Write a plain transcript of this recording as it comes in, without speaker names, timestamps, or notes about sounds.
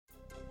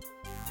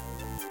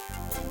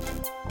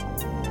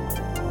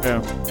A.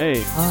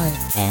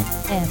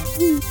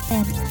 I-N-M-E-N-U.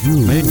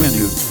 Main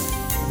menu.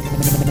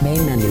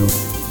 Main menu.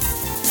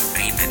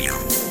 Main menu.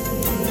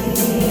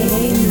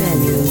 Main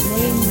menu.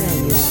 Main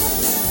menu.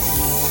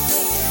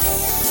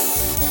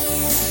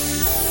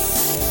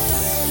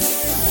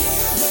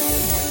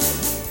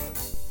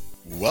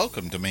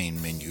 Welcome to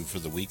Main Menu for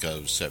the week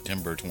of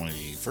September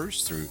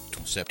 21st through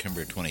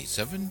September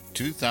 27,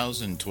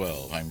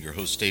 2012. I'm your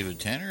host, David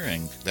Tanner,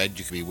 and glad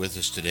you could be with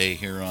us today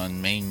here on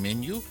Main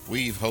Menu.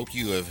 We hope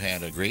you have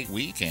had a great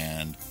week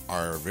and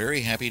are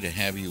very happy to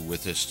have you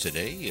with us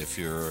today. If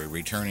you're a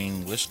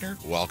returning listener,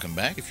 welcome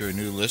back. If you're a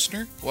new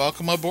listener,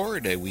 welcome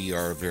aboard. We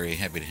are very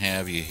happy to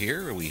have you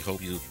here. We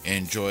hope you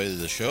enjoy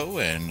the show,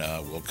 and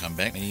we'll come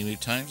back many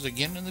times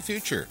again in the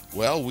future.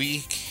 Well,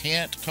 we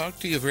can't talk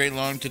to you very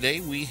long today.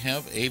 We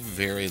have a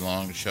very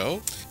long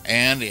show,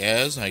 and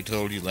as I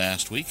told you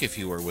last week, if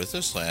you were with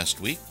us last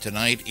week,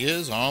 tonight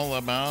is all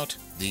about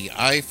the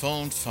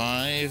iPhone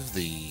 5,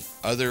 the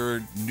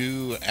other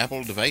new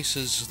Apple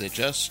devices that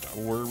just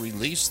were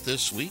released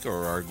this week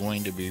or are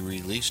going to be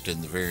released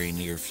in the very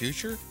near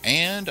future,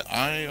 and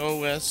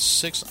iOS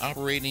 6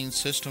 operating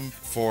system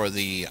for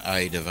the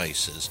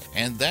iDevices.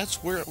 And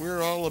that's where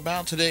we're all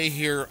about today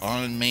here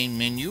on Main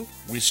Menu.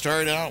 We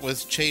start out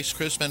with Chase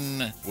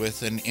Crispin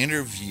with an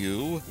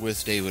interview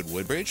with David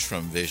Woodbridge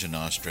from Vision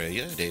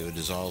Australia. David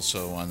is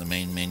also on the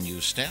Main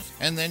Menu staff.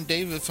 And then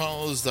David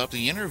follows up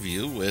the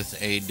interview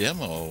with a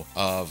demo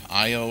of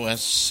iOS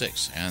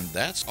 6. And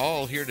that's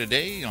all here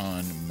today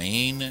on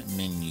Main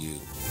Menu.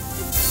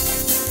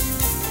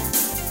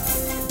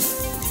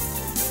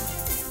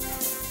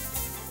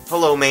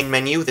 Hello, Main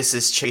Menu. This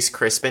is Chase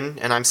Crispin,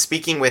 and I'm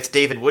speaking with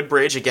David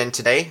Woodbridge again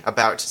today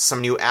about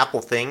some new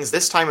Apple things.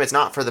 This time it's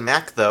not for the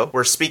Mac, though.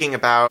 We're speaking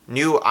about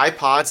new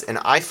iPods and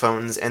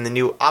iPhones and the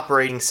new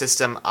operating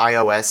system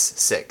iOS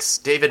 6.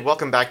 David,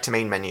 welcome back to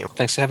Main Menu.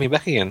 Thanks for having me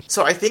back again.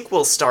 So I think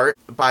we'll start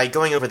by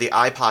going over the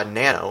iPod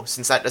Nano,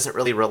 since that doesn't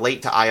really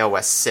relate to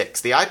iOS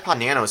 6. The iPod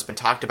Nano has been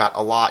talked about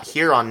a lot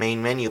here on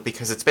Main Menu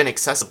because it's been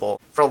accessible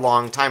for a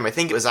long time. I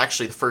think it was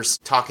actually the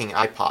first talking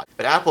iPod.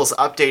 But Apple's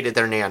updated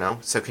their Nano,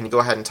 so can you go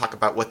ahead and talk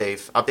about what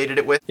they've updated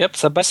it with? Yep,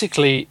 so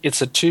basically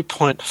it's a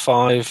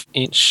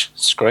 2.5-inch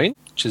screen,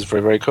 which is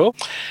very, very cool.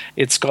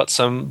 It's got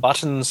some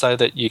buttons so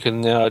that you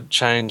can now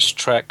change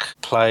track,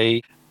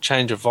 play,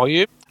 change of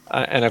volume.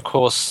 And of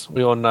course,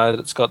 we all know that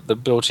it's got the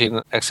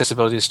built-in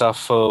accessibility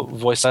stuff for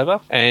VoiceOver,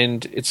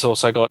 and it's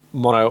also got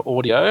mono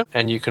audio,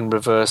 and you can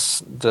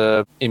reverse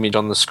the image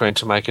on the screen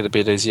to make it a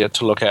bit easier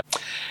to look at.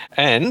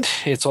 And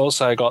it's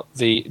also got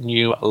the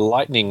new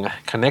Lightning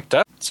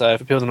connector. So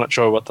for people who are not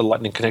sure what the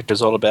Lightning connector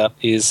is all about,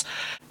 is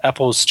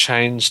Apple's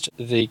changed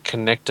the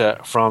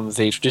connector from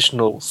the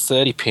traditional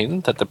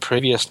 30-pin that the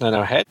previous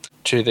Nano had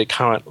to the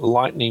current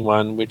Lightning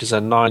one, which is a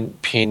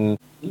 9-pin,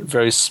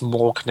 very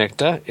small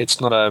connector.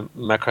 It's not a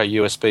macro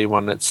USB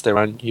one, it's their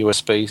own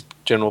USB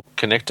general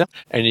connector,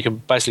 and you can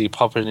basically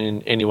pop it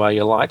in any way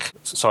you like,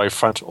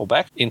 front or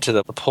back, into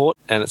the port,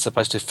 and it's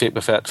supposed to fit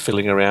without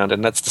fiddling around,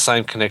 and that's the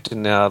same connector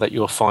now that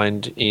you'll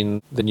find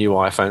in the new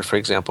iPhone, for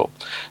example.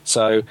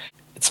 So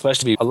it's supposed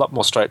to be a lot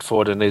more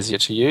straightforward and easier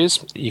to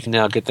use. You can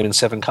now get them in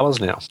 7 colours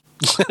now.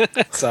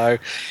 So,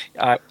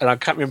 and I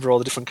can't remember all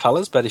the different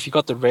colours, but if you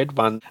got the red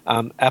one,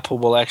 Apple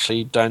will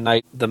actually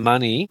donate the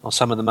money, or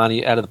some of the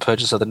money out of the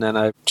purchase of the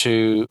Nano,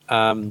 to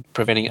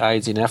preventing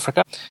AIDS in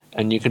Africa.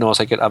 And you can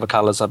also get other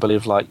colours, I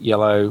believe, like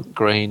yellow,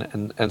 green,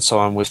 and so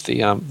on with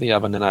the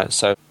other Nano.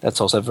 So that's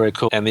also very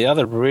cool. And the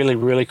other really,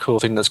 really cool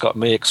thing that's got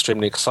me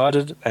extremely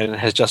excited and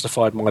has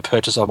justified my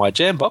purchase of my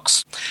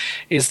Jambox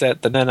is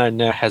that the Nano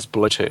now has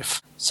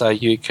Bluetooth. So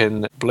you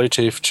can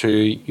Bluetooth to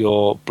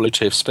your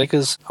Bluetooth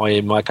speakers, or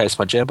in my case,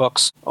 my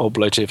Jambox, or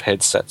Bluetooth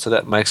headset. So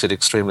that makes it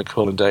extremely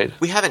cool indeed.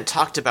 We haven't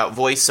talked about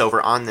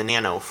VoiceOver on the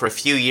Nano for a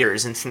few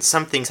years, and since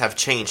some things have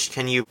changed,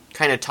 can you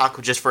kind of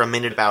talk just for a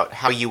minute about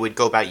how you would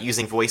go about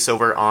using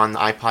VoiceOver on the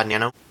iPod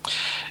Nano?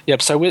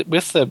 Yep, so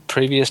with the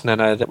previous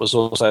Nano, that was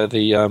also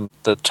the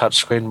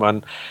touchscreen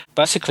one,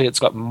 basically it's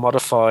got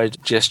modified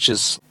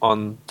gestures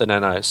on the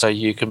Nano. So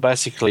you can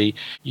basically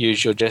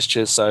use your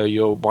gestures, so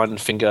your one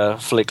finger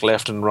flick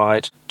left and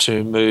right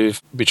to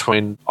move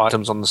between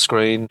items on the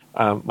screen,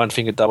 one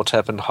finger double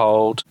tap and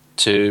hold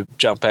to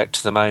jump back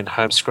to the main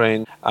home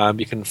screen.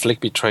 You can flick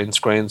between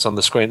screens on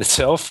the screen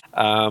itself.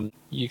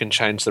 You can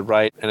change the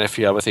rate and a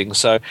few other things.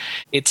 So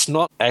it's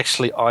not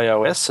actually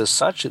iOS as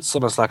such. It's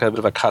almost like a bit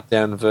of a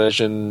cut-down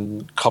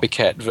version,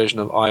 copycat version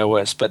of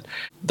iOS. But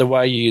the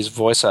way you use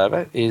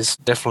VoiceOver is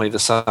definitely the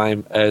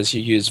same as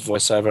you use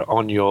VoiceOver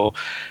on your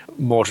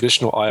more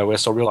traditional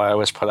iOS or real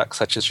iOS products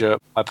such as your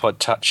iPod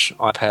Touch,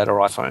 iPad, or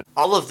iPhone.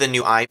 All of the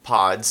new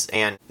iPods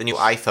and the new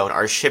iPhone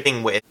are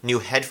shipping with new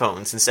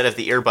headphones instead of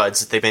the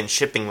earbuds that they've been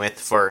shipping with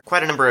for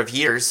quite a number of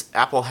years.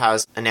 Apple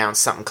has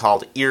announced something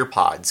called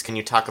EarPods. Can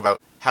you talk about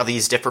how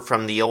these differ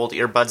from the old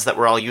earbuds that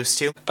we're all used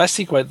to?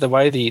 Basically, the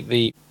way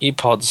the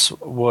earpods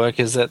work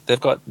is that they've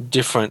got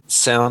different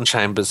sound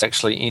chambers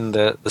actually in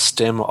the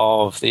stem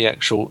of the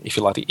actual, if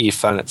you like, the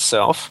earphone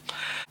itself.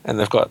 and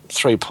they've got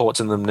 3 ports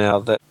in them now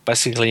that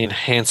basically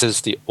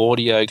enhances the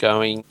audio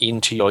going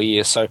into your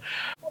ear. So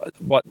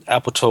what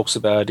Apple talks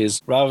about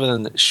is rather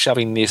than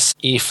shoving this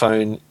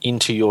earphone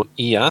into your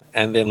ear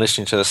and then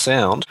listening to the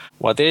sound,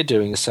 what they're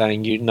doing is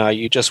saying,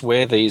 you just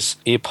wear these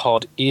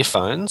EarPod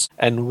earphones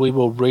and we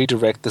will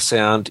redirect the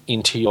sound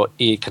into your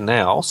ear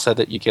canal so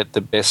that you get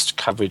the best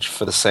coverage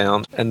for the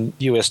sound. And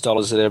US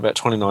dollars, they're about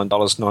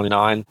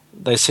 $29.99.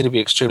 They seem to be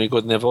extremely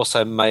good, and they've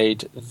also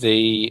made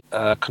the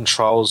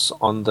controls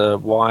on the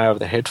wire of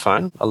the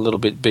headphone a little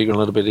bit bigger and a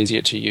little bit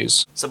easier to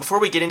use. So before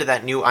we get into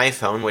that new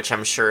iPhone, which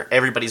I'm sure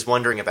everybody's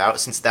wondering about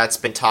since that's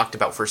been talked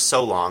about for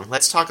so long,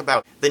 let's talk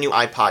about the new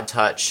iPod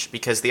Touch,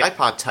 because the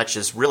iPod Touch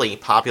is really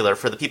popular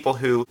for the people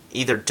who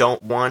either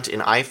don't want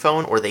an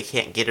iPhone or they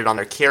can't get it on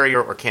their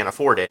carrier or can't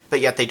afford it, but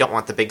yet they don't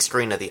want the big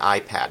screen of the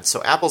iPad.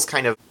 So Apple's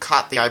kind of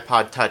caught the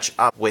iPod Touch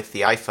up with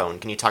the iPhone.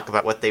 Can you talk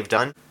about what they've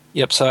done?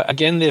 Yep, so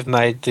again, they've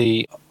made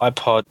the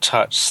iPod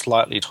Touch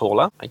slightly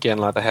taller, again,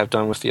 like they have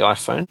done with the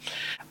iPhone.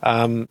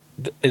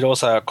 It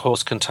also, of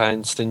course,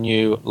 contains the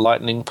new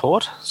Lightning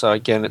port. So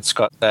again, it's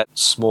got that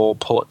small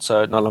port,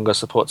 so it no longer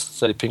supports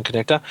the 30-pin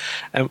connector.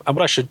 And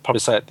what I should probably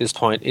say at this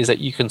point is that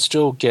you can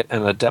still get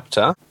an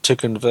adapter to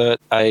convert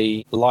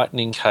a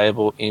Lightning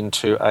cable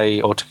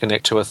or to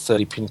connect to a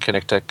 30-pin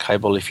connector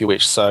cable if you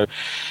wish. So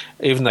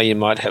even though you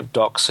might have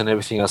docks and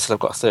everything else that have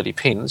got 30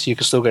 pins, you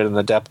can still get an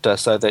adapter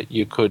so that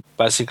you could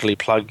basically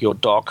plug your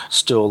dock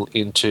still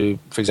into,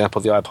 for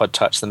example, the iPod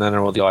Touch, the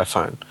Nano, or the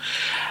iPhone.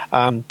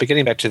 But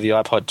getting back to the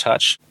iPod Touch,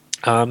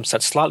 so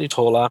it's slightly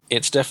taller.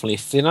 It's definitely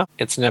thinner.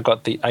 It's now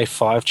got the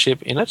A5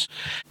 chip in it.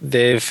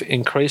 They've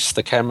increased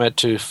the camera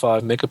to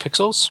 5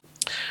 megapixels,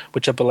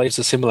 which I believe is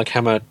a similar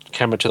camera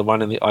to the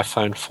one in the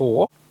iPhone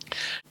 4.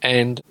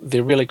 And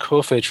the really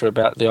cool feature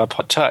about the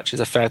iPod Touch is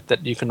the fact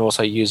that you can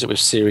also use it with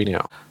Siri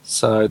now.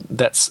 So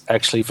that's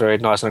actually very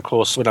nice. And of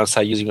course, when I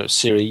say using it with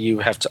Siri, you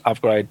have to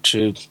upgrade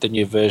to the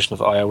new version of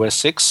iOS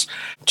 6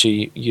 to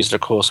use it,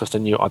 of course, with the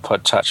new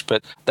iPod Touch.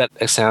 But that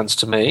sounds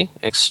to me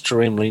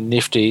extremely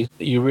nifty.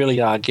 You really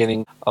are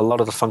getting a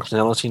lot of the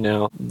functionality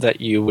now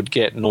that you would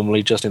get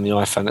normally just in the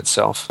iPhone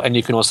itself. And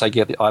you can also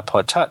get the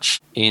iPod Touch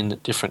in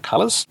different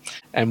colors.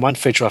 And one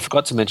feature I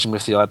forgot to mention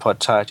with the iPod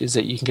Touch is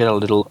that you can get a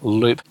little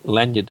loop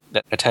lanyard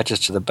that attaches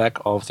to the back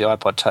of the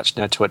iPod Touch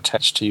now to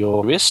attach to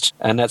your wrist.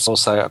 And that's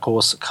also, of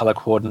course, color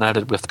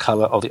coordinated with the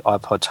color of the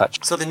iPod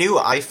Touch. So the new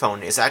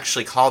iPhone is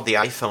actually called the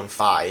iPhone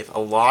 5. A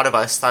lot of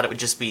us thought it would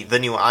just be the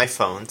new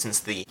iPhone, since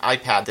the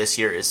iPad this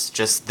year is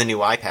just the new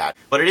iPad.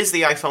 But it is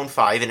the iPhone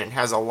 5, and it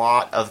has a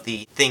lot of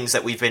the things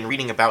that we've been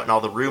reading about and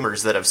all the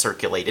rumors that have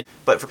circulated.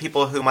 But for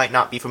people who might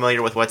not be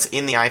familiar with what's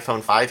in the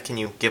iPhone 5, can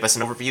you give us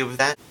an overview of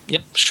that?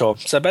 Yep, sure.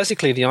 So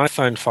basically the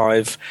iPhone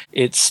 5,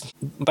 it's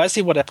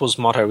basically what Apple's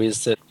motto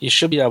is that you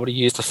should be able to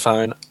use the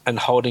phone and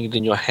holding it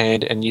in your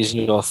hand and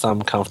using your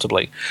thumb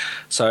comfortably.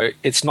 So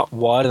it's not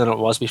wider than it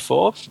was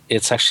before.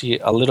 It's actually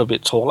a little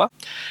bit taller.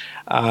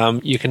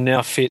 You can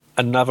now fit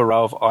another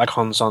row of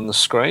icons on the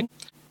screen.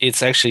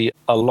 It's actually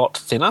a lot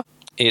thinner.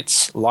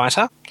 It's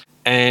lighter.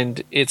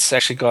 And it's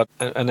actually got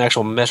an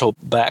actual metal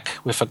back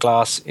with a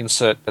glass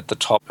insert at the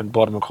top and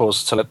bottom, of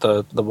course, to let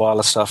the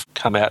wireless stuff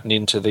come out and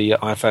into the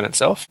iPhone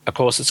itself. Of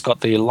course, it's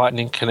got the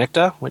Lightning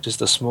connector, which is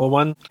the small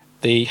one.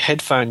 The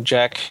headphone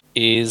jack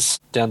is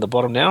down the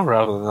bottom now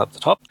rather than at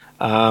the top.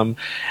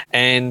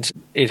 And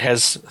it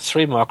has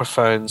 3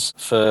 microphones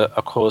for,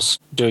 of course,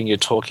 doing your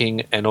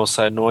talking and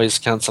also noise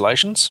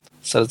cancellations.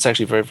 So it's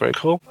actually very, very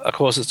cool. Of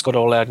course, it's got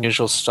all our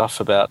usual stuff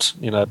about,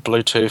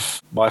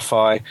 Bluetooth,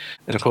 Wi-Fi,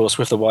 and of course,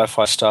 with the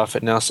Wi-Fi stuff,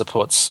 it now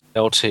supports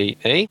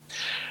LTE.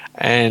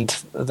 And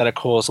that, of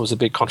course, was a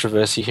big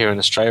controversy here in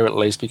Australia, at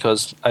least,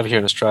 because over here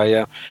in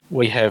Australia,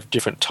 we have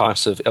different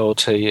types of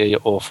LTE,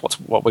 or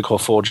what we call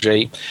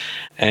 4G,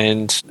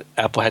 and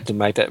Apple had to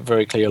make that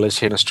very clear, at least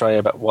here in Australia,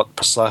 about what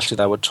precisely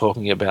they were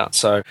talking about.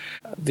 So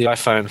the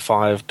iPhone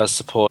 5 does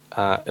support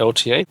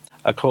LTE.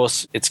 Of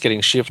course, it's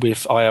getting shipped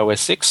with iOS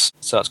 6,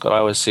 so it's got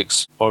iOS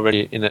 6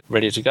 already in it,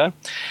 ready to go.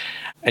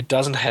 It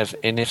doesn't have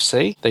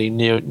NFC, the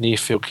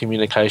near-field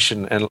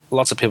communication, and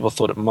lots of people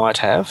thought it might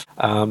have.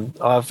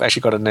 I've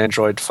actually got an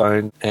Android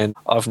phone, and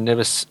I've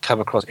never come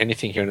across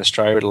anything here in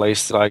Australia, at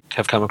least, that I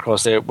have come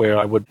across there where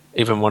I would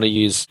even want to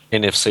use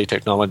NFC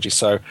technology.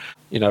 So,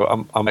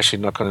 I'm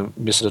actually not going to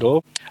miss it at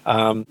all.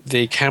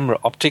 The camera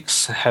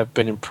optics have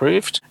been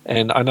improved,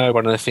 and I know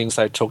one of the things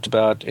they talked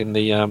about in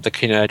the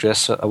keynote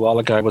address a while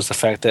ago was the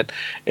fact that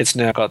it's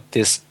now got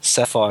this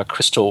sapphire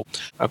crystal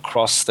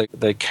across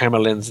the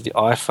camera lens of the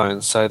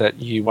iPhone, so that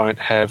you won't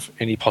have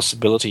any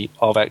possibility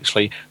of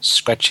actually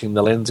scratching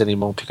the lens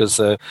anymore, because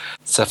the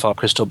sapphire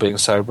crystal being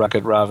so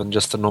rugged rather than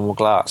just a normal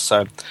glass.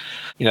 So,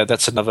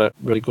 that's another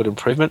really good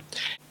improvement.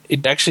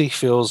 it actually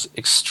feels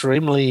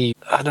extremely,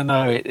 I don't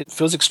know, it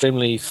feels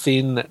extremely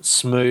thin,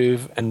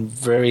 smooth, and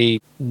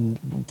very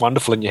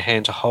wonderful in your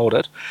hand to hold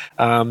it.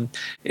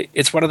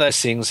 It's one of those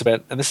things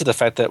about, and this is the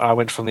fact that I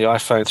went from the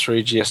iPhone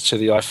 3GS to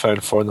the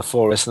iPhone 4 and the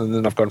 4S, and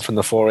then I've gone from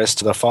the 4S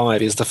to the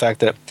 5, is the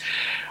fact that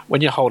when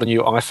you hold a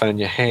new iPhone in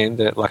your hand,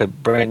 like a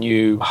brand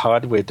new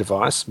hardware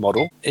device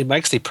model, it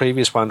makes the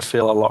previous one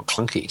feel a lot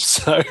clunky.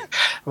 So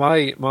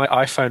my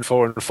iPhone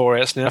 4 and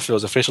 4S now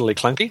feels officially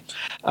clunky,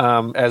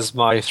 as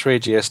my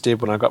 3GS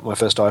did when I got my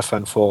first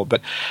iPhone 4. But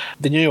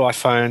the new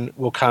iPhone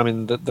will come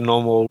in the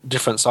normal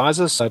different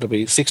sizes, so it'll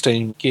be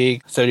 16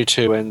 gig,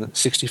 32 and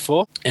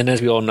 64. And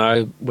as we all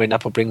know, when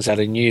Apple brings out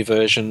a new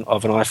version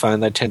of an iPhone,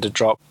 they tend to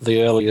drop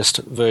the earliest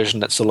version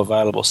that's still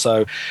available.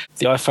 So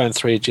the iPhone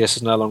 3GS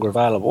is no longer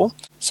available.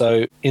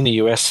 So in the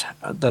US,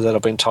 that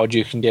I've been told,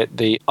 you can get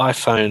the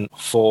iPhone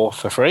 4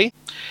 for free.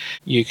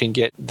 You can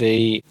get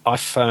the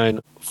iPhone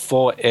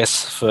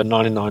 4S for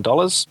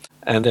 $99.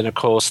 And then, of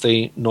course,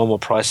 the normal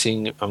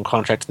pricing on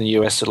contract in the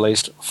US, at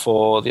least,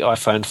 for the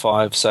iPhone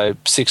 5, so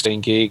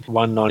 16 gig,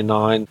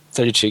 $199,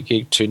 32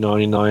 gig,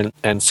 $299,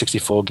 and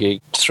 64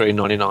 gig,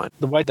 $399.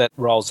 The way that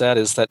rolls out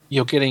is that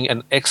you're getting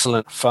an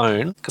excellent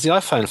phone, because the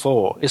iPhone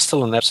 4 is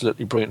still an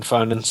absolutely brilliant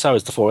phone, and so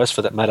is the 4S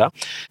for that matter.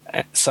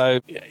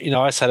 So,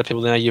 I say to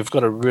people now, you've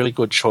got a really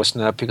good choice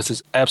now, because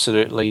there's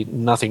absolutely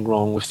nothing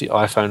wrong with the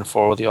iPhone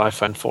 4 or the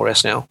iPhone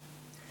 4S now.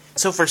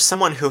 So for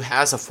someone who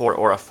has a 4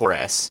 or a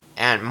 4S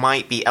and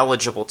might be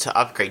eligible to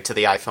upgrade to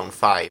the iPhone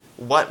 5,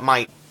 what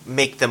might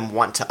make them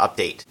want to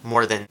update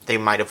more than they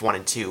might have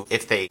wanted to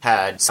if they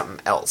had something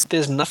else?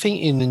 There's nothing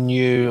in the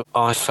new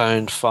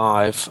iPhone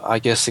 5, I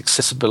guess,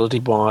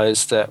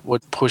 accessibility-wise, that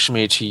would push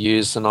me to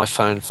use an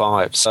iPhone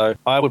 5. So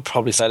I would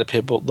probably say to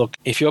people, look,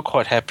 if you're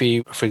quite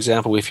happy, for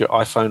example, with your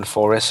iPhone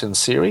 4S and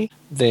Siri,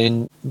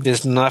 then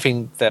there's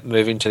nothing that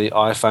moving to the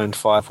iPhone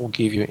 5 will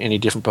give you any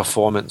different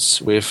performance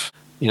with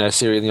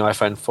Siri in the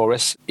iPhone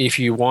 4S. If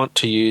you want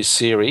to use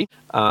Siri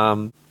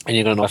and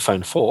you've got an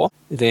iPhone 4,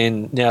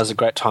 then now's a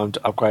great time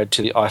to upgrade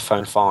to the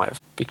iPhone 5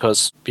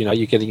 because,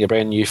 you're getting a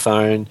brand new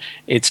phone.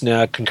 It's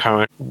now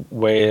concurrent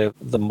where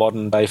the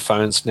modern day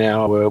phones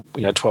now were,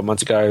 12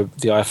 months ago,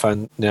 the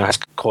iPhone now has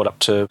caught up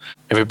to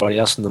everybody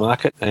else in the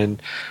market.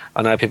 And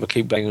I know people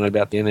keep banging on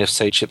about the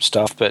NFC chip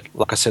stuff, but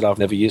like I said, I've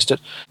never used it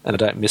and I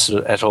don't miss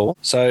it at all.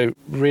 So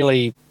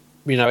really,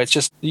 it's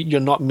just you're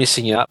not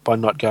missing out by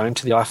not going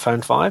to the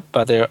iPhone 5,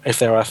 but if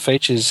there are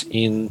features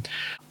in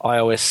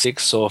iOS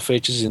 6 or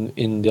features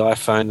in the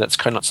iPhone that's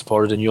not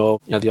supported in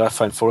your, the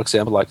iPhone 4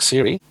 example, like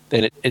Siri,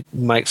 then it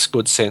makes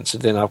good sense to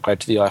then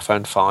upgrade to the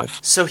iPhone 5.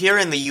 So here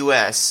in the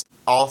US,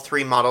 all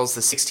three models,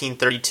 the 16,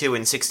 32,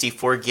 and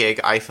 64 gig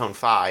iPhone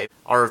 5,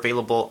 are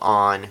available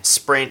on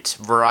Sprint,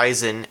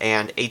 Verizon,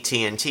 and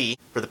AT&T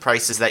for the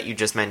prices that you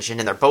just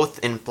mentioned, and they're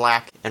both in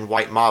black and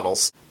white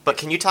models. But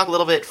can you talk a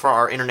little bit for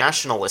our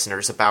international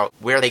listeners about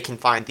where they can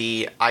find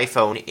the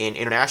iPhone in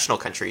international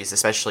countries,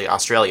 especially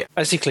Australia?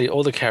 Basically,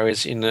 all the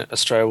carriers in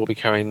Australia will be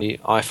carrying the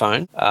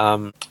iPhone.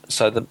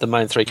 So the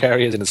main three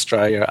carriers in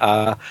Australia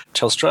are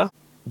Telstra,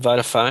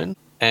 Vodafone,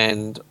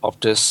 and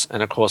Optus,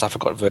 and of course I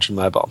forgot Virgin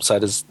Mobile. So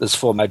there's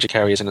four major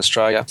carriers in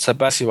Australia. So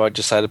basically what I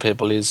just say to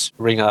people is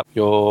ring up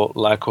your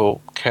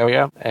local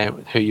carrier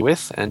and who you're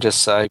with and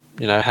just say,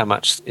 how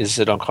much is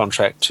it on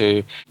contract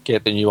to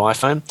get the new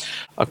iPhone.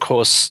 Of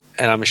course,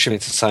 and I'm assuming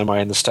it's the same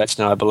way in the States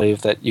now, I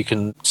believe that you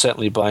can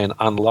certainly buy an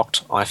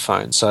unlocked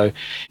iPhone. So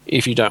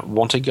if you don't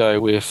want to go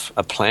with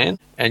a plan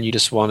and you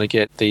just want to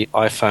get the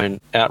iPhone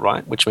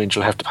outright, which means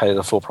you'll have to pay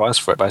the full price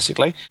for it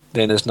basically,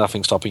 then there's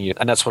nothing stopping you.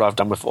 And that's what I've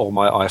done with all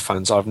my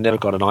iPhones. I've never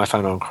got an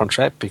iPhone on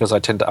contract because I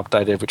tend to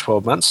update every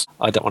 12 months.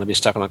 I don't want to be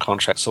stuck on a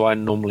contract, so I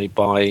normally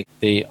buy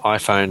the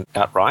iPhone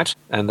outright,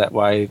 and that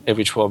way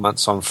every 12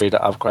 months I'm free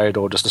to upgrade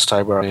or just to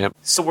stay where I am.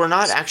 So we're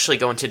not actually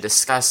going to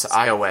discuss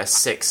iOS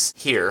 6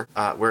 here.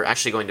 We're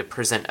actually going to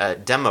present a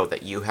demo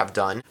that you have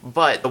done.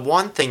 But the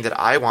one thing that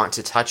I want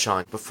to touch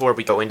on before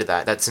we go into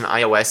that's an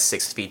iOS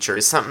 6 feature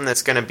is something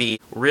that's going to be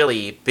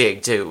really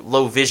big to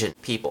low vision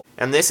people.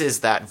 And this is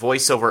that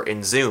VoiceOver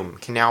and Zoom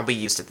can now be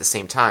used at the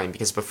same time,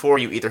 because before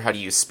you either had to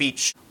use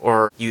speech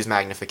or use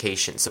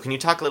magnification. So can you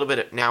talk a little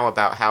bit now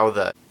about how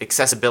the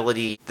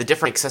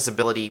different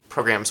accessibility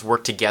programs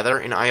work together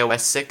in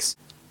iOS 6?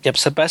 Yep,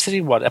 so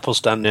basically what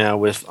Apple's done now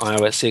with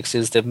iOS 6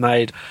 is they've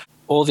made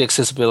all the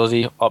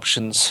accessibility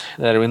options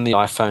that are in the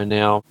iPhone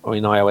now, or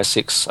in iOS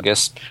 6, I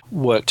guess,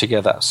 work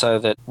together so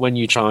that when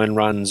you try and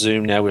run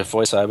Zoom now with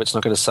VoiceOver, it's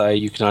not going to say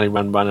you can only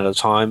run one at a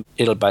time.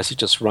 It'll basically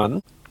just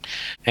run.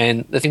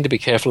 And the thing to be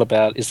careful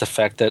about is the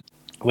fact that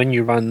when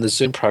you run the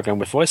Zoom program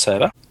with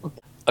VoiceOver,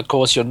 of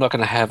course, you're not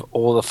going to have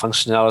all the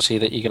functionality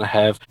that you're going to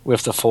have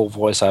with the full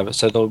VoiceOver.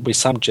 So there'll be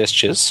some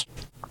gestures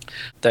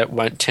that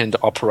won't tend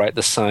to operate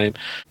the same.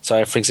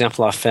 So, for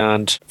example, I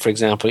found,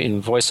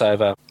 in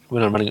VoiceOver,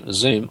 when I'm running it with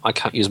Zoom, I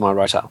can't use my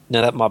rotor.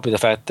 Now, that might be the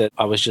fact that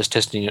I was just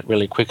testing it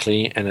really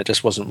quickly and it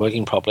just wasn't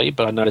working properly,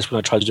 but I noticed when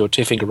I tried to do a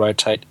two-finger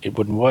rotate, it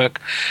wouldn't work.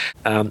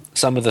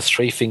 Some of the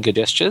three-finger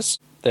gestures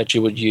that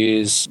you would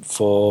use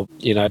for,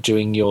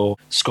 doing your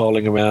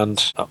scrolling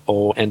around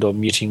or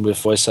muting with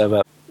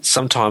VoiceOver,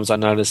 sometimes I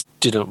noticed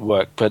didn't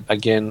work, but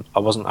again, I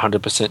wasn't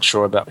 100%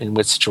 sure about in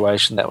which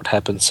situation that would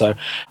happen. So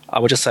I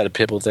would just say to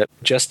people that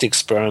just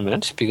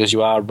experiment, because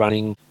you are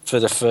running for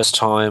the first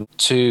time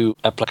two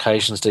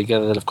applications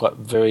together that have got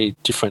very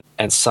different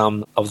and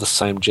some of the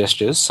same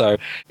gestures. So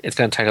it's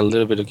going to take a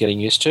little bit of getting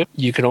used to.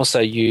 You can also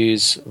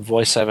use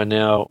VoiceOver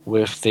now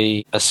with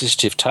the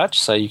assistive touch,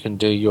 so you can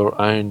do your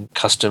own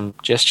custom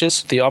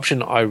gestures. The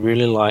option I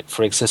really like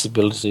for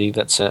accessibility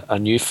that's a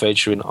new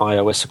feature in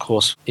iOS, of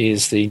course,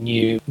 is the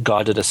new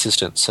guided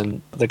assistance.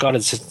 And the guided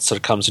assistance sort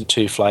of comes in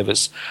two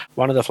flavors.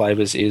 One of the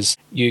flavors is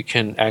you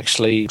can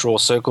actually draw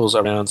circles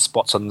around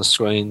spots on the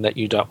screen that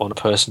you don't want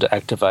a person to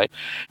activate,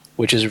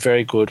 which is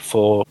very good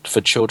for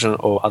children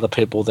or other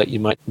people that you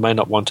may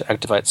not want to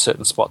activate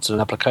certain spots in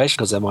an application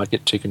because they might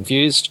get too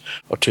confused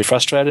or too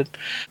frustrated.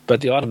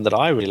 But the item that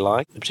I really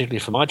like, particularly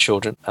for my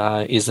children,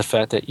 is the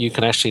fact that you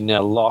can actually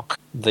now lock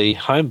the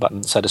home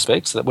button, so to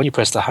speak, so that when you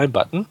press the home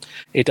button,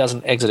 it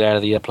doesn't exit out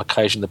of the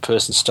application. The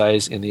person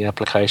stays in the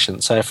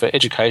application. So for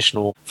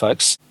educational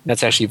folks,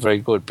 that's actually very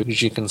good,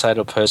 because you can say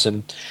to a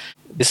person,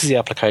 this is the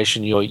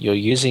application you're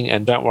using,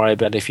 and don't worry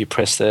about if you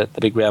press the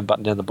big round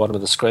button down the bottom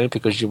of the screen,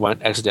 because you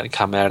won't accidentally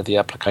come out of the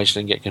application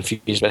and get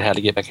confused about how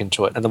to get back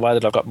into it. And the way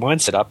that I've got mine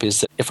set up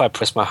is that if I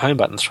press my home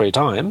button 3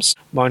 times,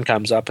 mine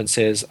comes up and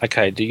says,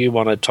 okay, do you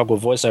want to toggle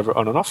VoiceOver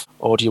on and off,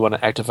 or do you want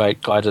to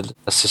activate guided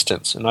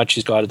assistance? And I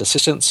choose guided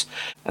assistance,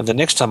 and the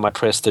next time I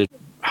press the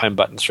home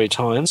button 3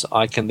 times,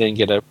 I can then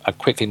get a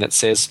quick thing that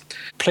says,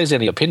 please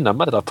enter your PIN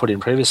number that I put in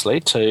previously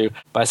to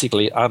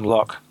basically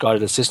unlock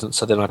guided assistance,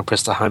 so then I can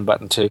press the home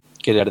button to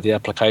get out of the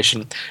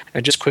application.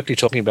 And just quickly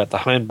talking about the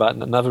home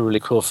button, another really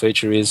cool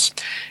feature is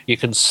you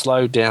can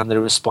slow down the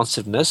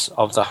responsiveness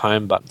of the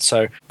home button.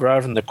 So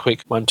rather than the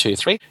quick 1, 2,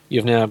 3,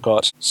 you've now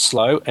got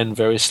slow and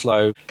very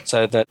slow,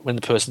 so that when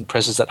the person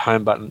presses that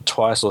home button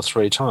twice or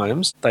 3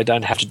 times, they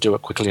don't have to do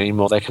it quickly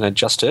anymore. They can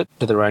adjust it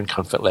to their own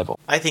comfort level.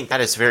 I think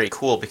that is very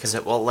cool, because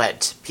it will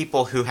let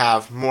people who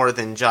have more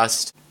than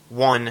just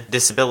one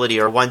disability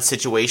or one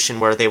situation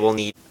where they will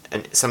need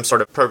some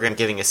sort of program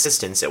giving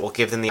assistance, it will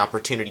give them the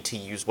opportunity to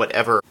use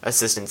whatever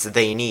assistance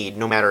they need,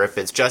 no matter if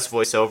it's just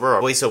VoiceOver or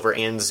VoiceOver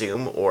and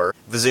Zoom, or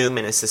Zoom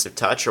and Assistive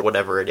Touch, or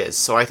whatever it is.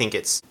 So I think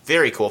it's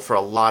very cool for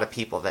a lot of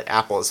people that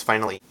Apple has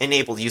finally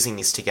enabled using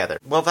these together.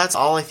 Well, that's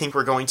all I think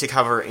we're going to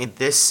cover in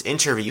this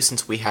interview,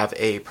 since we have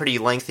a pretty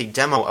lengthy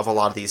demo of a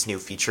lot of these new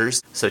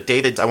features. So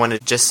David, I want to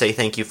just say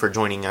thank you for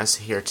joining us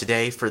here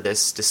today for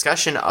this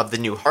discussion of the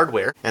new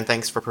hardware, and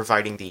thanks for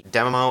providing the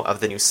demo of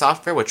the new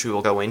software, which we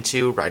will go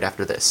into right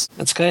after this.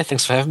 That's okay.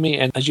 Thanks for having me.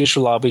 And as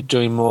usual, I'll be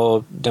doing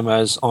more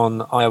demos on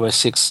iOS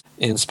 6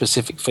 in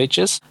specific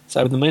features.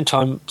 So in the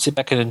meantime, sit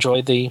back and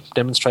enjoy the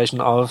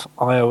demonstration of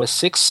iOS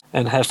 6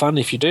 and have fun,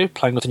 if you do,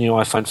 playing with the new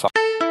iPhone 5.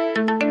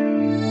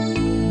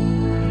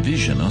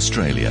 Vision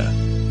Australia.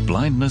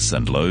 Blindness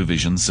and low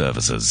vision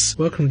services.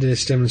 Welcome to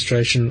this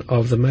demonstration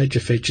of the major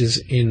features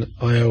in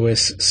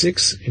iOS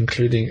 6,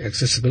 including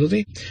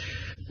accessibility.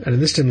 And in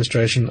this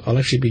demonstration, I'll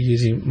actually be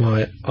using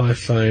my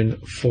iPhone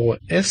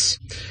 4S.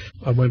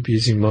 I won't be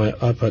using my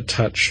iPod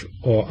Touch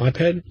or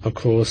iPad, of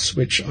course,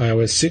 which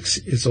iOS 6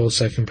 is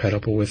also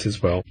compatible with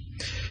as well.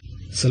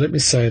 So let me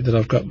say that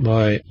I've got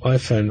my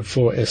iPhone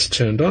 4S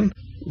turned on,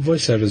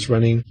 VoiceOver is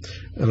running,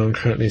 and I'm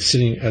currently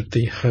sitting at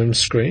the home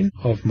screen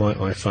of my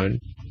iPhone.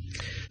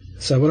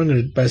 So what I'm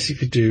going to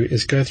basically do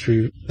is go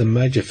through the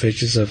major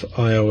features of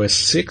iOS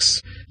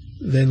 6,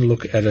 then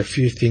look at a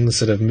few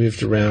things that have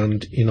moved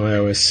around in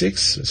iOS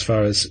 6 as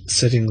far as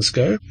settings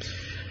go,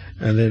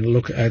 and then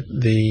look at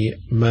the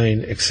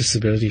main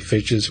accessibility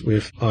features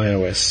with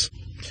iOS.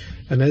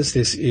 And as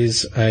this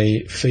is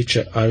a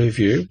feature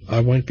overview, I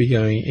won't be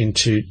going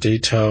into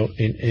detail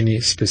in any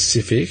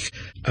specific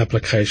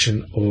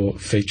application or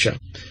feature.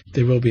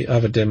 There will be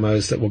other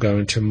demos that will go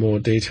into more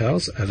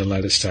details at a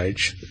later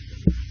stage.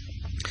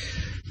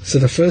 So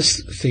the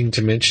first thing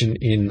to mention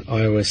in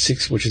iOS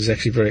 6, which is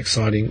actually very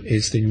exciting,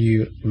 is the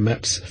new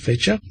Maps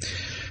feature.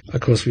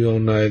 Of course, we all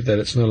know that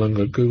it's no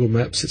longer Google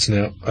Maps, it's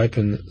now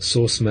open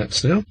source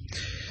maps now.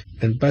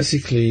 And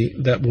basically,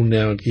 that will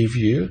now give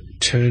you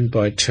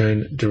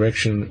turn-by-turn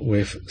direction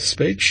with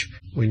speech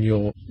when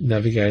you're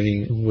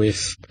navigating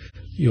with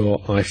your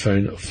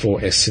iPhone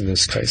 4S in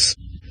this case.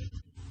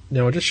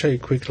 Now, I'll just show you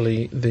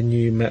quickly the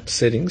new map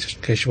settings, just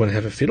in case you want to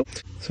have a fiddle.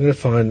 So I'm going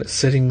to find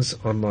settings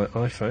on my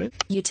iPhone.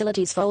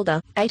 Utilities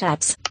folder, 8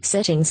 apps,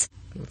 settings.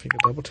 I think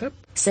I double tap.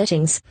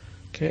 Settings.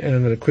 Okay, and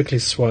I'm going to quickly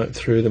swipe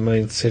through the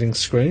main settings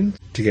screen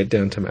to get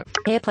down to map.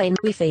 Airplane,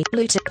 Wi-Fi,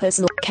 Bluetooth,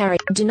 personal, carry,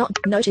 do not,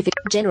 notify,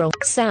 general,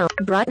 sound,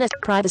 brightness,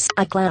 privacy,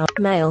 iCloud,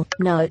 mail,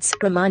 notes,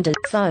 reminder,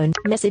 phone,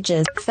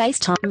 messages,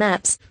 FaceTime,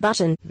 maps,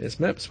 button. There's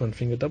maps, one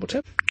finger double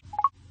tap.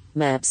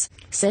 Maps,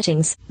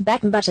 settings,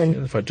 back button.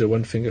 And if I do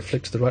one finger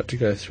flick to the right to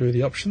go through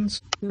the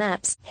options.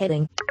 Maps,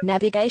 heading,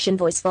 navigation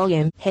voice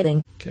volume,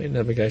 heading. Okay,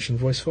 navigation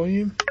voice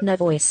volume. No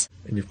voice.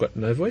 And you've got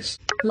no voice.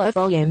 Low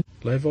volume.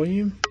 Low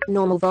volume.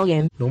 Normal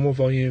volume. Normal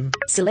volume.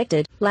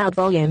 Selected, loud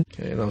volume.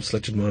 Okay, and I've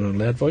selected mine on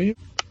loud volume.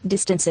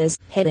 Distances.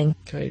 Heading.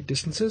 Okay,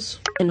 distances.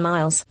 In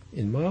miles.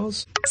 In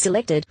miles.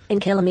 Selected. In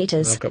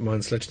kilometers. I've got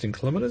mine selected in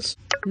kilometres.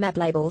 Map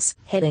labels.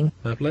 Heading.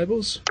 Map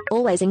labels.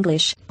 Always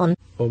English. On.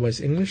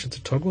 Always English. It's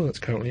a toggle that's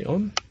currently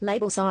on.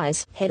 Label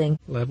size. Heading.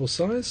 Label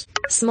size.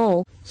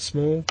 Small.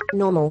 Small.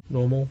 Normal.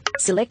 Normal.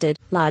 Selected.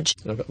 Large.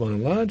 I've got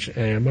mine large,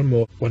 and one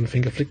more one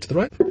finger flick to the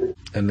right,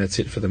 and that's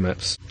it for the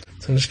maps.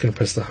 So I'm just going to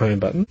press the home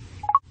button.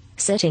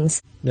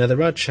 Settings. Now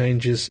there are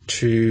changes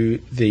to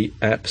the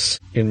apps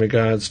in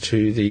regards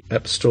to the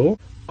App Store,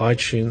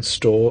 iTunes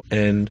Store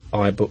and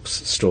iBooks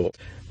Store.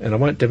 And I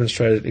won't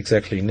demonstrate it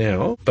exactly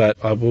now, but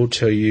I will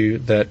tell you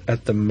that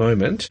at the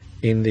moment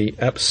in the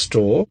App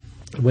Store,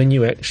 when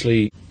you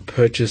actually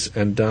purchase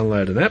and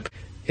download an app,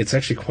 it's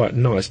actually quite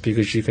nice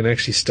because you can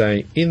actually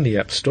stay in the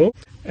App Store,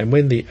 and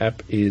when the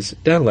app is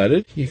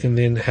downloaded, you can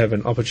then have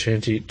an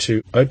opportunity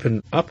to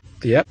open up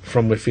the app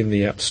from within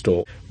the App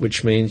Store,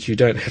 which means you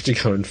don't have to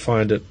go and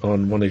find it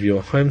on one of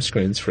your home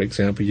screens, for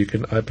example. You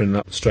can open it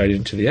up straight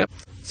into the app.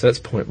 So that's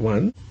point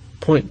one.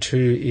 Point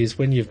two is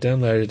when you've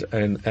downloaded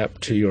an app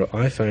to your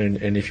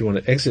iPhone, and if you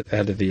want to exit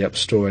out of the App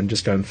Store and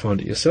just go and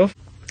find it yourself,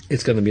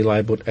 it's going to be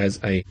labelled as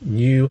a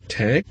new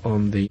tag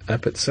on the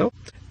app itself.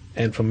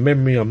 And from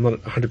memory, I'm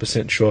not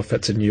 100% sure if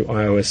that's a new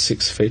iOS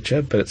 6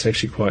 feature, but it's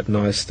actually quite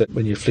nice that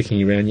when you're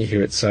flicking around, you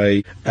hear it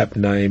say app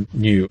name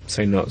new,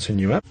 so you know it's a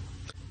new app.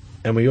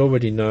 And we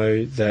already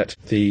know that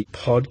the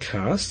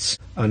podcasts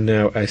are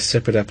now a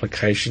separate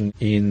application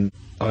in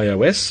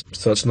iOS,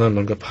 so it's no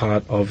longer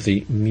part of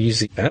the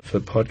music app for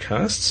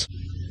podcasts.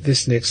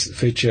 This next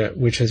feature,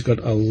 which has got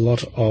a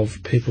lot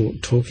of people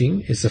talking,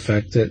 is the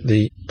fact that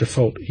the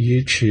default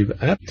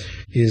YouTube app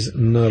is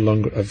no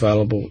longer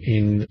available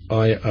in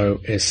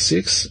iOS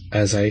 6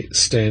 as a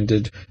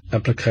standard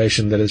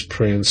application that is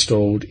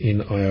pre-installed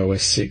in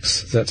iOS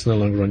 6. So that's no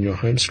longer on your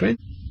home screen.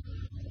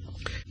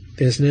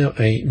 There's now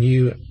a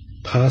new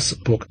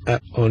Passbook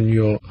app on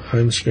your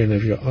home screen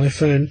of your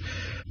iPhone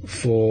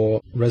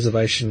for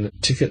reservation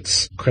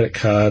tickets, credit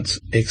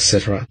cards,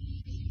 etc.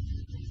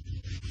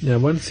 Now,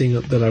 one thing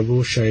that I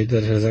will show you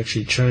that has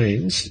actually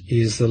changed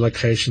is the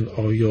location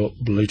of your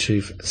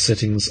Bluetooth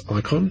settings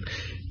icon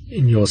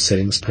in your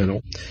settings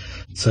panel.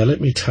 So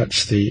let me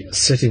touch the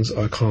settings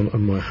icon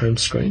on my home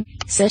screen.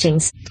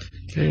 Settings.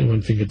 Okay,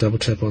 one finger double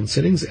tap on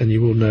settings, and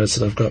you will notice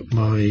that I've got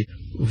my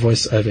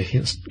voice over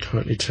hints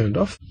currently turned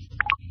off.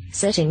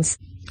 Settings.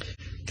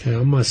 Okay,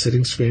 on my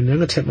settings screen, now I'm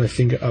going to tap my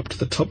finger up to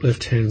the top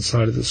left-hand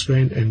side of the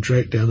screen and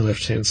drag down the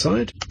left-hand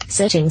side.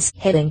 Settings.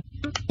 Heading.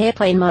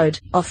 Airplane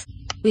mode. Off.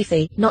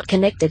 Wi-Fi. Not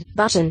connected.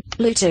 Button.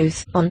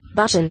 Bluetooth. On.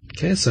 Button.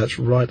 Okay, so it's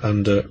right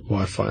under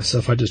Wi-Fi. So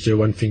if I just do a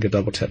one finger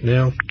double tap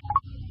now.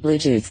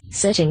 Bluetooth.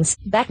 Settings.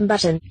 Back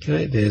button.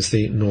 Okay, there's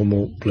the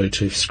normal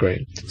Bluetooth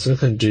screen. So I'm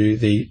going to do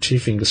the two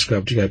finger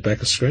scrub to go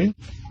back a screen.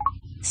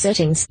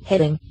 Settings.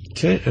 Heading.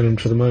 Okay, and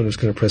for the moment I'm just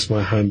going to press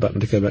my home button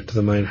to go back to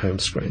the main home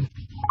screen.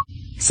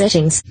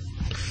 Settings.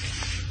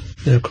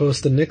 Now, of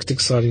course, the next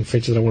exciting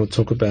feature that I want to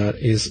talk about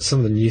is some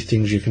of the new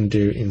things you can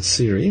do in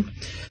Siri.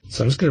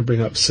 So I'm just going to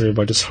bring up Siri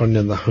by just holding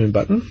down the home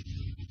button.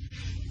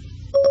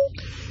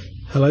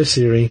 Hello,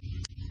 Siri.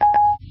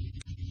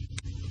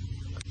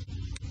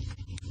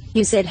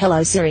 You said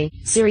hello, Siri.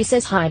 Siri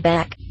says hi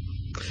back.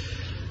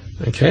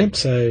 Okay,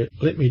 so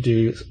let me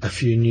do a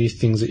few new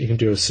things that you can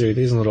do with Siri.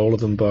 These are not all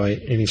of them by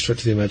any stretch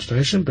of the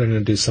imagination, but I'm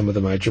going to do some of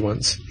the major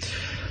ones.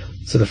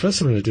 So the first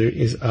thing I'm going to do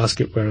is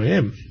ask it where I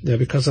am. Now,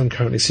 because I'm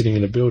currently sitting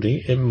in a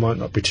building, it might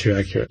not be too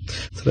accurate.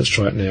 So let's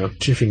try it now.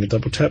 Two finger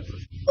double tap.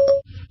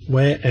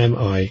 Where am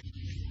I?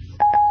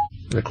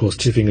 And of course,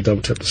 two finger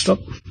double tap to stop.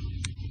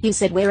 You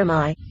said where am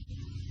I?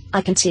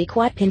 I can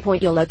quite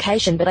pinpoint your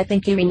location, but I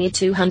think you're near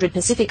 200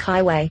 Pacific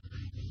Highway.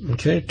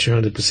 Okay,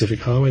 200 Pacific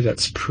Highway.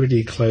 That's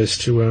pretty close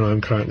to where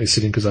I'm currently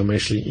sitting because I'm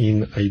actually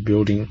in a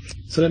building.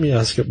 So let me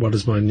ask it what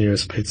is my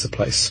nearest pizza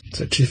place.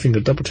 So two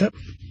finger double tap.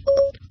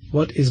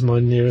 What is my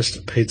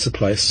nearest pizza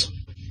place?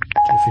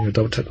 Two finger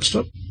double tap to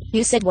stop.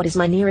 You said what is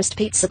my nearest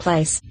pizza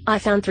place? I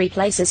found 3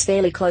 places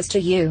fairly close to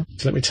you.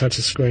 So let me touch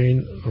the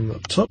screen on the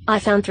top. I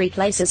found 3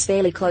 places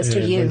fairly close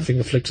to you. One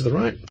finger flick to the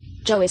right.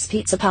 Joe's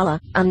Pizza Parlor,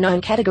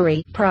 unknown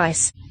category,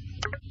 price.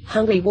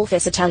 Hungry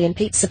Wolf's Italian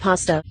Pizza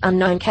Pasta,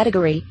 unknown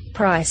category,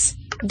 price.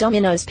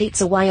 Domino's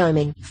Pizza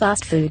Wyoming,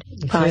 fast food,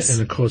 price. Okay,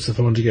 and of course, if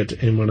I want to go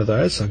to any one of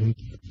those, I can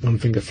one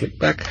finger flick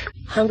back.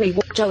 Hungry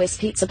Joe's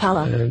Pizza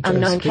Parlor, And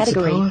unknown Joe's Pizza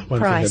category, Parlor, one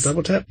price. finger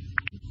double tap.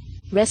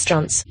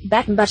 Restaurants,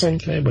 back button.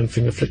 Okay, one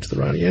finger flick to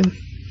the right again.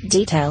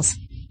 Details.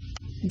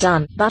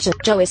 Done. Button.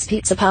 Joe's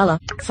Pizza Parlor.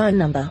 Phone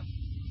number.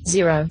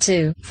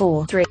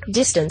 0243.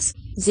 Distance.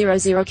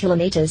 00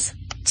 kilometers.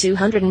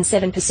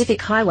 207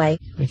 Pacific Highway.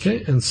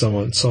 Okay, and so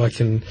on. So I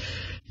can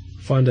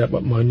find out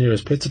what my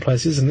nearest pizza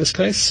place is. In this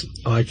case,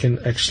 I can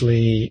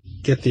actually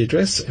get the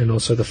address and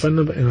also the phone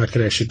number, and I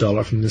can actually dial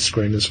it from this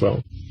screen as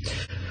well.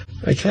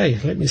 Okay,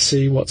 let me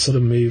see what sort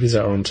of movies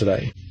are on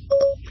today.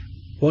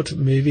 What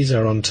movies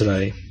are on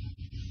today?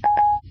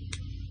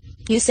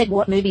 You said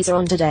what movies are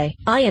on today.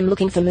 I am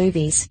looking for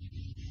movies.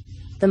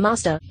 The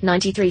Master,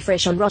 93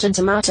 fresh on Rotten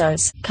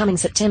Tomatoes, coming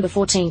September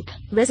 14th.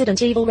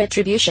 Resident Evil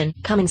Retribution,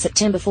 coming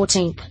September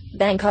 14th.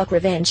 Bangkok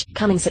Revenge,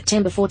 coming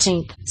September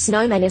 14th.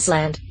 Snowman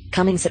Island,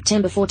 coming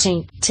September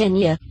 14th. 10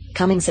 Year,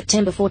 coming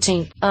September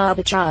 14th.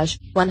 Arbitrage,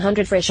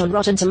 100 fresh on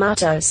Rotten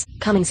Tomatoes,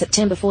 coming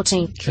September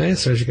 14th. Okay,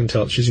 so as you can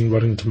tell, it's using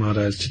Rotten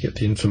Tomatoes to get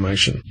the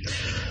information.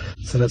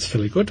 So that's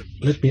fairly good.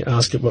 Let me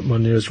ask it what my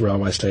nearest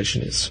railway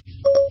station is.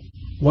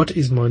 What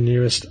is my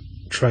nearest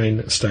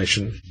train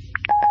station?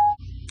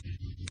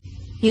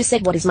 You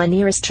said what is my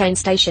nearest train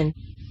station?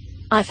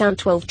 I found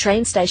 12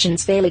 train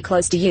stations fairly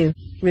close to you.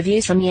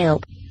 Reviews from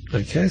Yelp.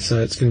 Okay,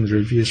 so it's getting the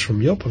reviews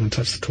from Yelp. I'm going to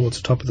touch towards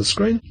the top of the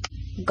screen.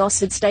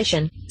 Gosford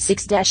Station,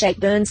 6-8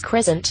 Burns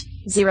Crescent,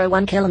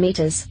 01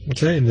 kilometres.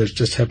 Okay, and there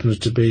just happens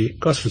to be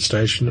Gosford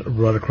Station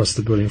right across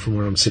the building from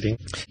where I'm sitting.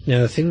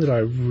 Now, the thing that I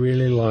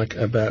really like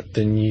about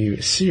the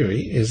new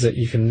Siri is that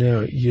you can now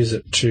use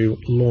it to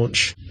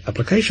launch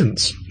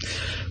applications.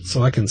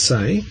 So I can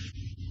say,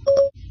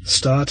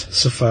 start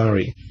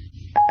Safari.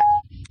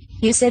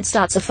 You said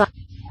start Safari.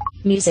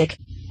 Music.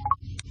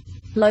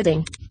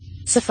 Loading.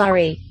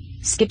 Safari.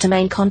 Skip to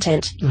main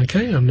content.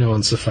 Okay, I'm now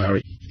on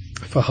Safari.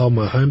 If I hold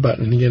my home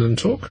button again and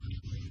talk,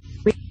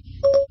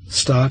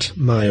 start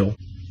Mail.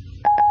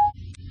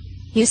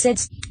 You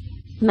said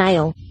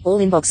Mail. All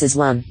inboxes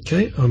 1.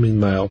 Okay, I'm in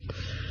Mail.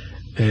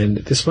 And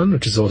this one,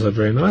 which is also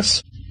very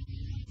nice,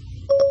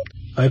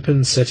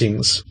 open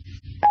Settings.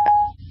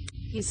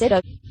 You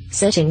said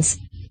Settings.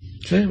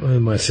 Okay, I'm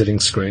on my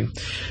settings screen.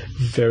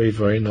 Very,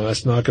 very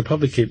nice. Now, I could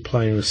probably keep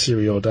playing with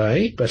Siri all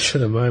day, but for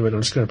the moment,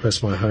 I'm just going to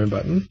press my home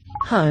button.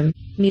 Home.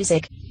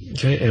 Music.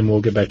 Okay, and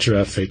we'll get back to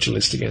our feature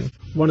list again.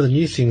 One of the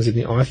new things in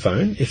the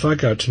iPhone, if I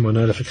go to my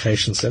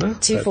notification center,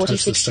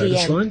 2:46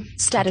 status PM. line,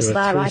 Status do a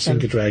bar item.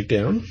 three-finger drag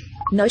down.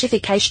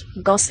 Notification.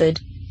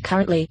 Gosford.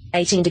 Currently,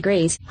 18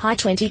 degrees. High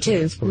 22.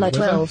 That's Low weather.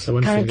 12. So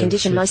one Current finger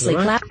condition flick to mostly the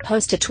right. cloud.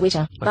 Post to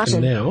Twitter. I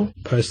Button. can now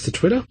post to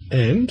Twitter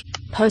and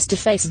Post to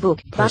Facebook.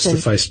 post Button.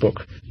 to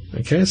Facebook.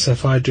 Okay, so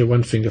if I do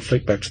one finger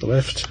flick back to the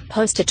left,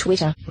 Post to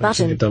Twitter. one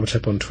finger Button. double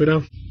tap on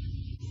Twitter,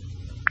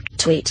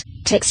 Tweet.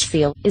 Text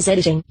field is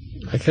editing.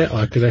 okay,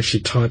 I could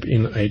actually type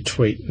in a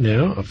tweet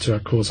now, up to,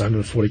 of course,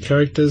 140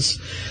 characters.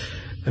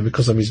 And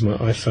because I'm using my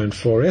iPhone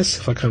 4S,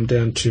 if I come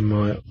down to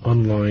my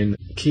online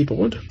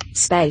keyboard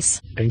Space.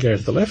 and go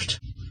to the left,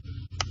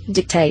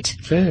 Dictate.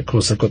 okay, of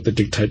course, I've got the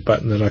dictate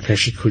button that I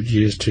actually could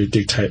use to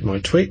dictate my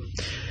tweet.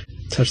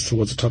 Touch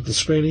towards the top of the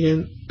screen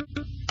again.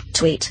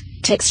 Tweet.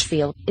 Text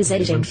field is One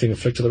editing. finger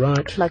flick to the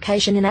right.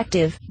 Location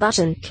inactive.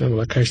 Button. Okay, my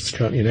location is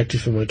currently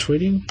inactive for my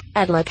tweeting.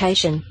 Add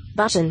location.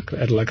 Button.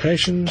 Add a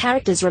location.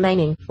 Characters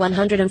remaining.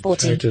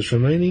 140. Characters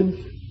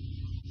remaining.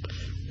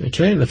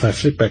 Okay, and if I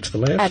flip back to the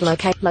left,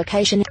 Add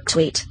location.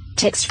 Tweet.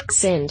 Text.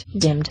 Send.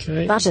 Dimmed.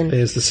 okay, Button.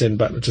 there's the send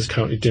button, which is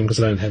currently dim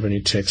because I don't have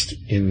any text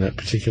in that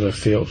particular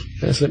field.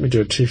 Okay, so let me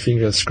do a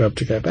two-finger scrub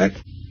to go back.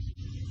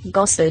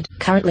 Gosford.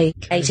 Currently,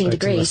 18 back to my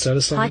degrees.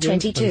 status line High again. One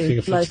 22.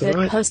 finger flick Low to the 30.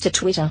 right. Post to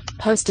Twitter.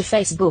 Post to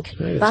Facebook.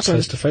 Okay, let's Button.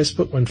 post to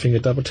Facebook, one finger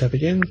double tap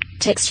again.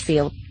 Text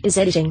field is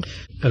editing.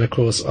 And of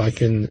course, I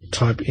can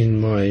type in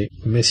my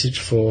message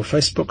for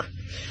Facebook.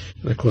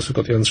 And of course, we've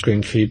got the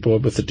on-screen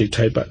keyboard with the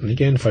dictate button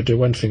again. If I do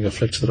one finger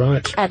flick to the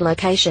right, Add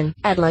location.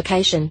 Add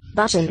location.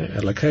 Button. okay,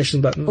 add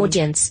location button.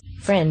 Audience.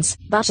 Friends.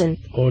 Button.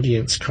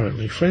 Audience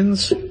currently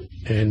friends.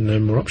 And no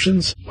more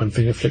options. One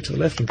finger flick to the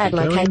left and Add keep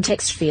going. locate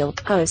text field.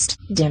 Post.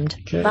 Dimmed.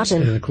 Okay,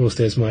 Button. and of course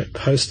there's my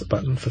post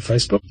button for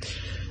Facebook.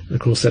 And of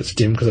course that's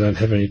dim because I don't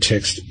have any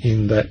text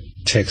in that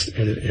text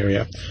edit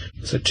area.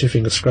 So two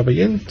finger scrub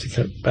again to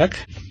go back.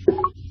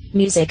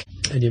 Music.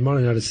 And you might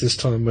have noticed this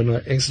time when I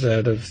exited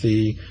out of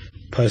the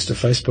post to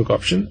Facebook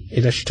option,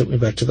 it actually took me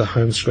back to the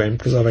home screen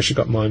because I've actually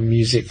got my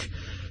music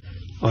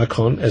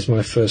icon as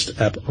my first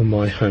app on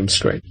my home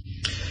screen.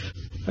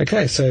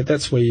 Okay, so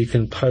that's where you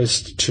can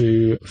post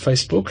to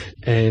Facebook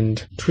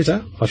and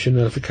Twitter off your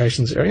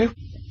notifications area.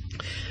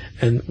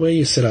 And where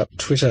you set up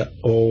Twitter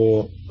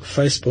or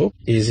Facebook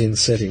is in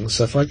settings.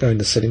 So if I go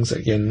into settings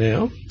again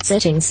now,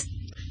 Settings.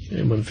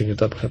 and one finger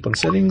double tap on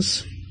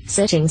settings,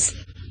 Settings.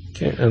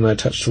 okay, and I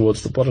touch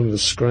towards the bottom of the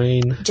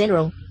screen,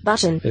 General.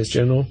 Button. there's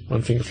general,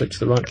 one finger flick to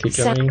the right, keep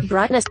Set. going.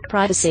 Brightness.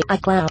 Privacy.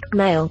 iCloud.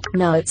 Mail.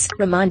 Notes.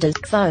 Reminders.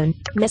 Phone.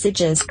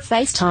 Messages.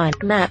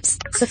 FaceTime. Maps.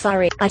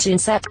 Safari.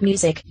 iTunes app.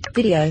 Music.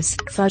 Videos.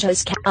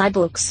 Photos.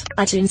 iBooks.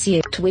 iTunes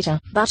U.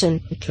 Twitter.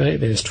 Button. Okay,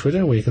 there's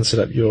Twitter where you can set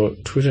up your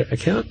Twitter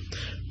account.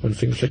 One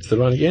finger flick to the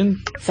right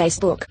again.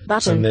 Facebook. And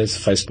Button. there's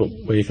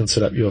Facebook where you can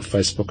set up your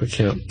Facebook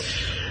account.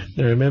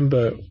 Now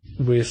remember,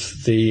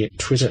 with the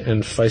Twitter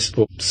and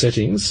Facebook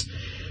settings,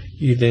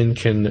 you then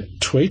can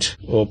tweet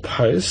or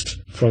post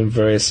from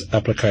various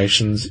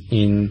applications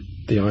in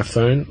the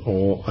iPhone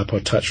or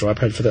iPod Touch or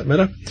iPad for that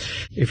matter,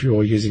 if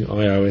you're using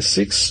iOS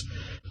 6,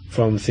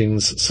 from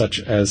things such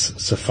as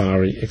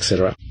Safari,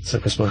 etc. So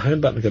press my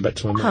home button and go back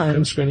to my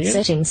home screen again.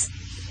 Settings.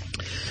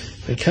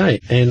 Okay,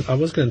 and I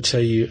was going to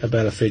tell you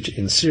about a feature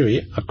in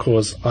Siri. Of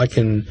course, I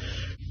can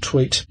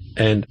tweet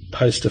and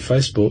post to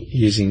Facebook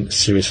using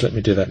Siri, so let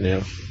me do that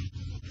now.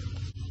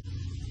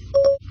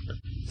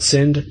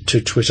 Send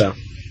to Twitter.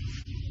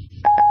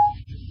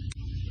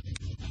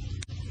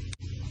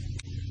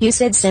 You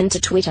said send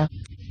to Twitter.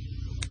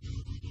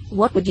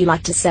 What would you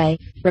like to say?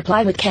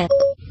 Reply with cat.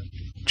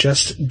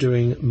 Just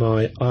doing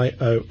my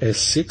iOS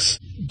 6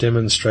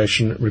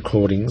 demonstration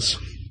recordings.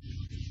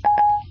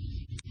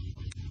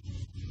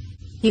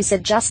 You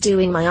said just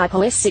doing my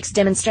iOS 6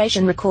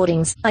 demonstration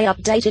recordings. I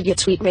updated your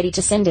tweet, ready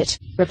to send it.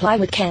 Reply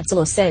with cancel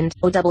or send,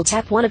 or double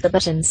tap one of the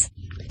buttons.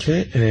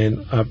 Okay,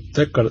 and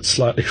that got it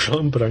slightly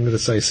wrong, but I'm going to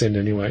say send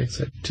anyway.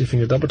 So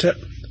 2-finger double tap,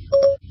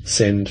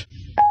 send.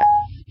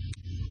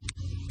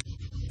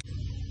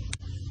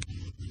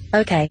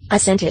 Okay, I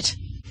sent it.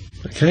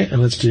 Okay,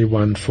 and let's do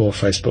one for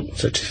Facebook.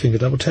 So 2-finger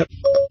double tap,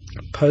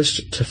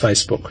 post to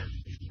Facebook.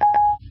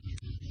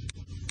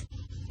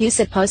 You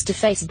said post to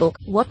Facebook.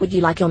 What would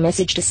you like your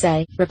message to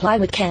say? Reply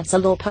with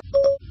cancel or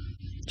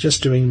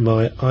Just doing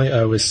my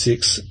iOS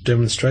 6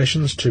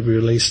 demonstrations to be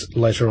released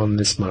later on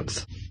this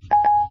month.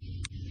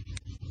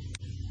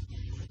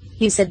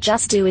 You said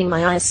just doing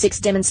my iOS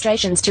 6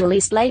 demonstrations to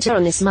release later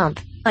on this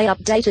month. I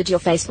updated your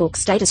Facebook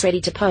status, ready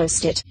to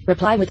post it.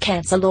 Reply with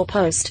cancel or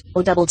post,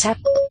 or double tap.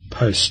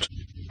 Post.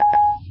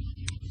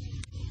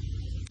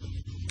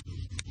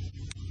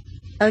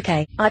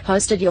 Okay, I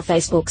posted your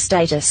Facebook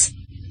status.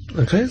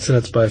 Okay, so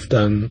that's both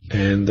done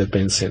and they've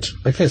been sent.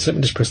 Okay, so let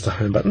me just press the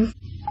home button.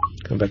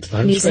 Come back to the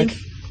home Music.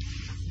 screen.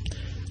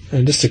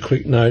 And just a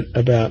quick note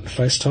about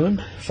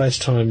FaceTime.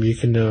 FaceTime you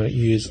can now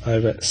use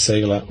over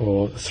cellular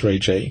or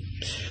 3G.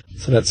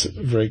 So that's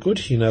very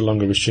good. You're no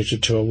longer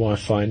restricted to a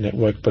Wi-Fi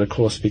network, but of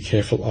course be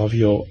careful of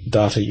your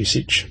data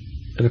usage.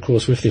 And of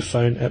course with your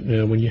phone app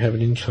now, when you have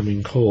an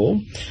incoming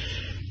call,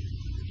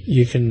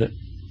 you can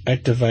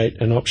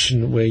activate an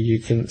option where you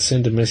can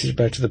send a message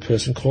back to the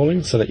person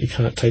calling so that you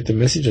can't take the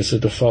message as a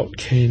default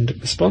canned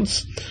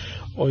response,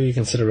 or you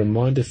can set a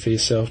reminder for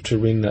yourself to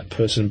ring that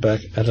person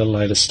back at a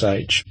later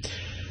stage.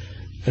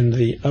 And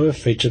the other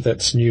feature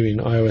that's new in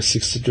iOS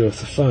 6 to do with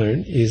the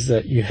phone is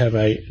that you have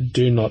a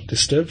do not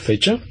disturb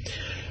feature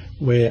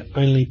where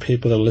only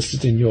people that are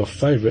listed in your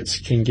favorites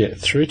can get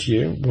through to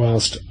you,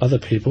 whilst other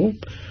people,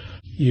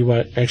 you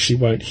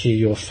won't hear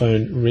your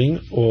phone ring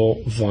or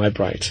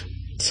vibrate.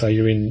 So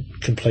you're in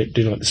complete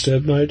do not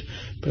disturb mode,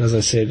 but as I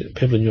said,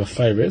 people in your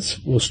favorites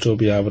will still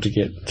be able to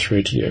get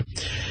through to you.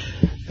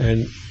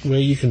 And where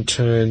you can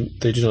turn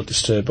the do not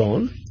disturb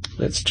on,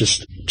 let's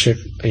just check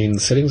in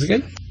settings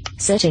again.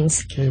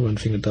 Settings. Okay,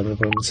 1-finger double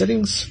tap on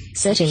settings.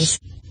 Settings.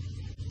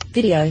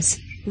 Videos.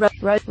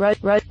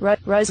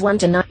 Rows 1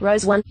 to 9.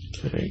 Rows 1.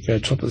 Okay, go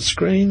top of the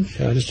screen.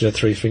 I just did a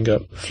 3-finger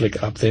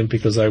flick up then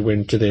because I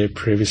went to there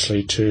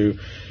previously to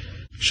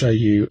show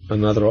you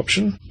another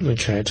option.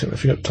 Okay, take my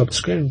finger up top of the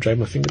screen and drag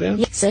my finger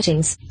down.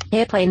 Settings.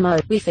 Airplane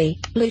mode. Wi-Fi.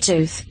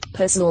 Bluetooth.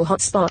 Personal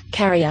hotspot.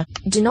 Carrier.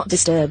 Do not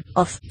disturb.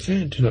 Off.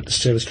 Okay, do not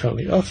disturb is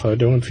currently off. I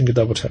do 1-finger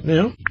double tap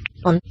now.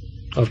 On.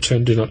 I've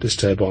turned do not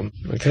disturb on.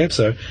 Okay,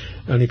 so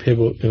only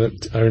people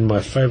that are in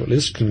my favourite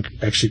list can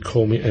actually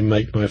call me and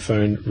make my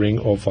phone ring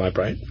or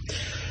vibrate.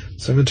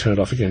 So I'm going to turn it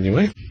off again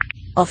anyway.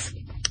 Off.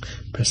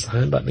 Press the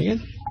home button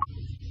again.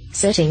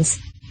 Settings.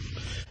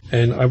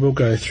 And I will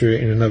go through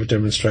in another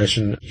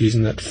demonstration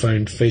using that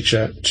phone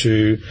feature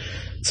to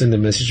send a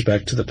message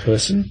back to the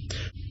person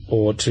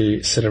or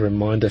to set a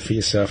reminder for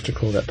yourself to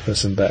call that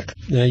person back.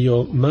 Now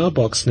your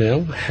mailbox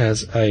now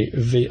has a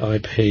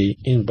VIP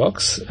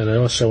inbox, and I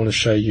also want to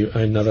show you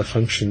another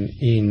function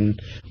in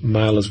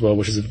Mail as well,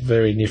 which is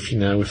very nifty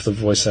now with the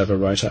voiceover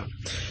rotor.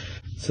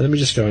 So let me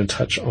just go and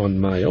touch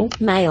on Mail.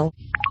 Mail.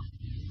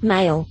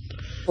 Mail.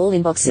 All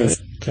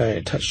inboxes.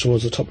 Okay, touch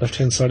towards the top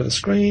left-hand side of the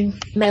screen.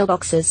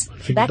 Mailboxes.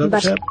 Finger Back double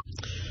button. tap.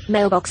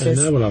 Mailboxes. And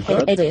now what I've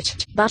got.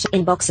 Edit. Button.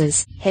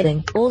 Inboxes.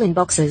 Heading. All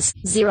inboxes.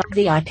 0.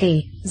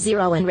 VIP.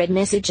 0 and read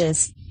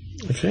messages.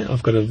 Okay,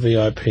 I've got a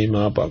VIP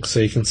mailbox, so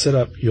you can set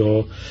up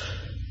your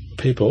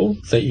people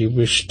that you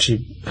wish to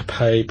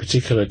pay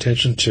particular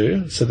attention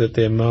to so that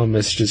their mail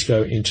messages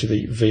go into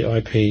the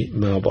VIP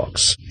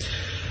mailbox.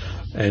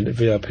 And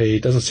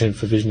VIP doesn't stand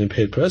for vision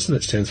impaired person,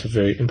 it stands for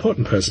very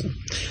important person.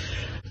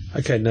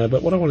 Okay, now,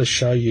 but what I want to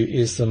show you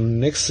is the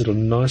next little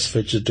nice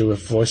feature to do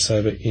with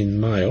voiceover in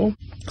Mail.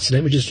 So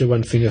let me just do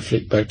 1-finger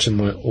flick back to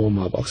my all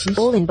mailboxes.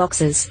 All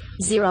inboxes.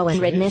 0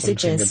 and read 1-finger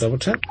messages. double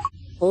tap.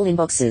 All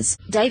inboxes.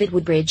 David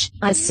Woodbridge.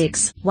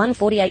 I6.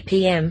 1:48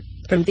 p.m.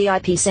 From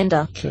VIP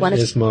sender. Okay,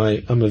 there's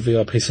I'm a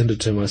VIP sender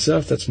to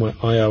myself. That's my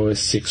iOS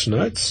 6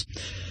 notes.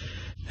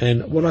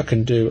 And what I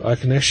can do, I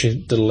can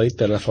actually delete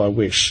that if I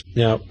wish.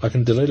 Now, I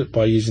can delete it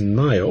by using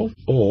Mail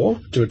or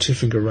do a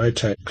 2-finger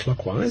rotate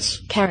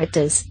clockwise.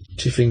 Characters.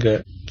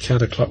 2-finger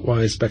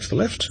counterclockwise back to the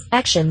left.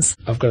 Actions.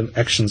 I've got an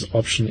actions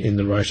option in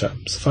the rotor.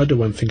 So if I do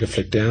 1-finger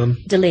flick down,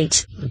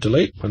 Delete.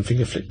 delete,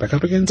 1-finger flick back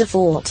up again.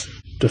 Default.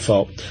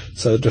 Default.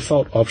 So the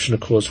default option, of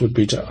course, would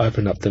be to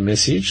open up the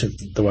message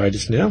the way it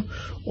is now,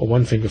 or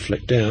 1-finger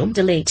flick down.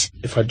 Delete.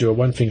 If I do a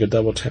 1-finger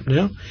double tap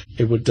now,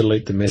 it would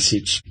delete the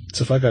message.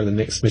 So if I go to the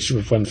next message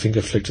with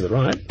 1-finger flick to the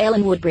right,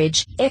 Ellen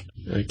Woodbridge. F.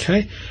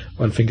 okay,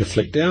 1-finger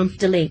flick down,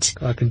 Delete.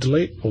 I can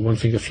delete, or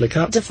 1-finger flick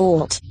up,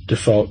 Default.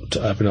 default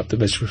to open up the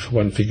message with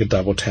 1-finger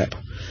double tap.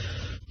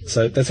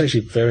 So that's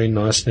actually very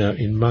nice now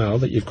in Mail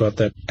that you've got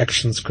that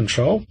actions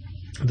control.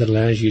 that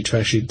allows you to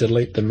actually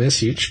delete the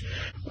message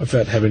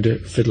without having to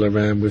fiddle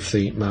around with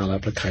the mail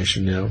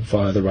application now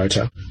via the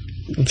rotor.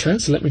 Okay,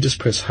 so let me just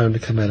press home to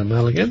come out of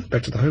mail again.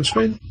 Back to the home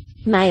screen.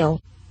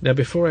 Mail. Now,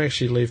 before I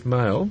actually leave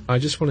mail, I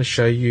just want to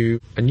show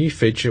you a new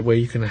feature where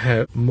you can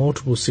have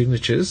multiple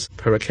signatures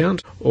per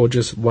account or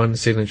just one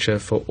signature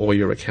for all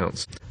your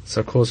accounts.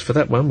 So, of course, for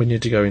that one, we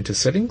need to go into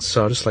settings.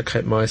 So I'll just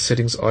locate my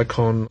settings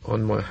icon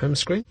on my home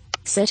screen.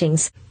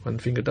 Settings. One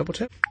finger double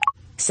tap.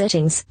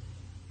 Settings.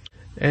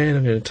 And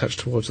I'm going to touch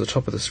towards the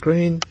top of the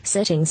screen.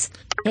 Settings.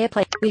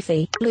 AirPlay,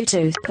 Wi-Fi,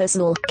 Bluetooth,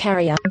 personal,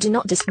 carrier, do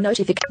not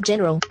notific,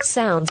 general,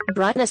 sounds,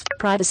 brightness,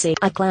 privacy,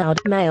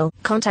 iCloud, mail,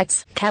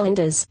 contacts,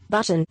 calendars,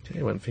 button.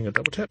 Okay, one finger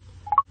double tap.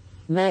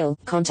 Mail,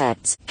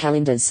 contacts,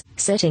 calendars,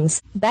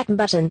 settings, back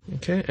button.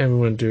 Okay, and we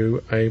want to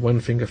do a one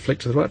finger flick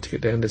to the right to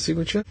get down to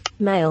signature.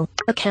 Mail,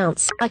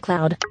 accounts,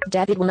 iCloud,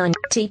 David19,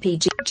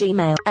 TPG,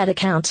 Gmail, add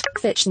account,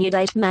 fetch new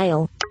date,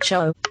 mail,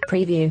 show,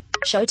 preview,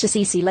 show to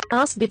CC,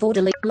 ask before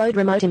delete, load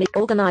remote image,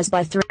 organize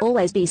by through,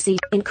 always BC,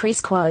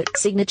 increase quote,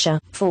 signature,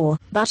 4,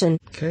 button.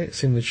 Okay,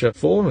 signature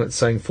 4, and it's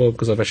saying 4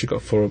 because I've actually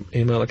got 4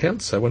 email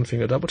accounts, so one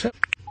finger double tap.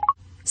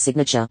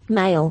 Signature,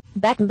 mail,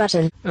 back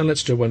button. And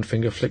let's do one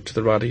finger flick to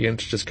the right again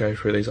to just go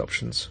through these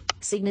options.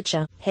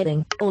 Signature,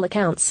 heading, all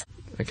accounts.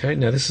 Okay,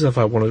 now this is if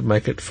I want to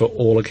make it for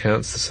all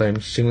accounts the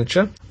same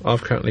signature.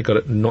 I've currently got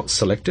it not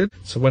selected,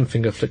 so one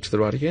finger flick to the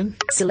right again.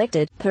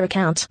 Selected, per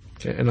account.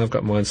 Okay, and I've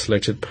got mine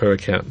selected per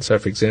account. So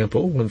for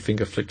example, one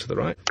finger flick to the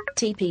right.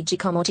 TPG,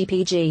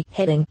 TPG,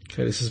 heading.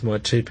 Okay, this is my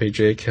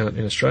TPG account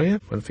in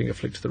Australia. One finger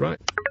flick to the right.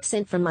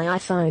 Sent from my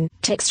iPhone,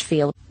 text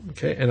field.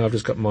 Okay, and I've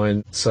just got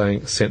mine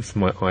saying sent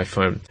from my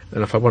iPhone.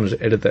 And if I wanted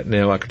to edit that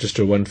now, I could just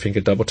do a one finger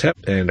double tap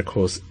and of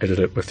course edit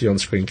it with the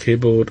on-screen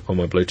keyboard on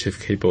my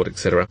Bluetooth keyboard,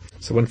 etc.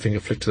 So one finger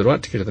flick to the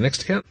right to get to the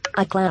next account.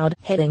 iCloud,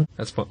 heading.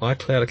 That's my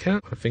iCloud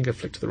account. One finger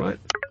flick to the right.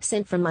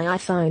 Sent from my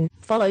iPhone.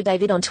 Follow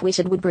David on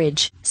Twitter,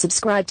 Woodbridge.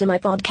 Subscribe to my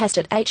podcast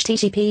at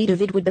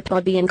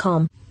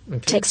http://davidwoodbridge.com. Okay,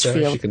 Text so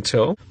field. as you can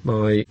tell,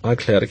 my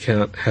iCloud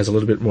account has a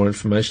little bit more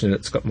information in it.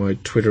 It's got my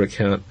Twitter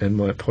account and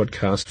my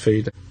podcast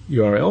feed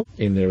URL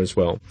in there as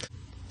well.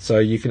 So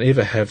you can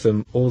either have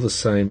them all the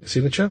same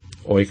signature,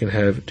 or you can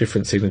have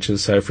different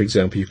signatures. So for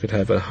example, you could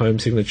have a home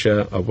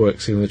signature, a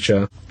work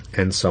signature,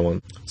 and so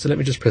on. So let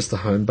me just press the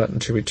home button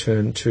to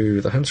return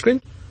to the home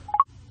screen.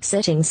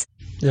 Settings.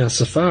 Now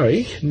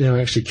Safari now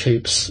actually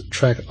keeps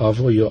track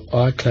of all your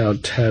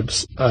iCloud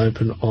tabs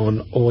open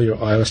on all your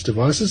iOS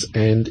devices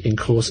and in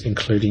course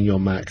including your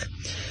Mac.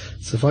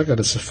 So if I go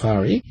to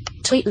Safari,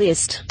 Tweet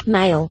list.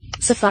 Mail.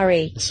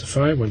 Safari.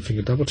 one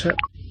finger double tap.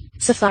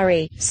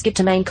 Safari. Skip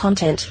to main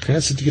content. Okay,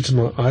 so to get to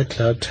my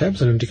iCloud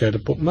tabs, I need to go to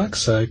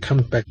bookmarks. So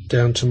come back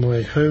down to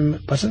my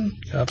home button,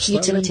 go up slightly.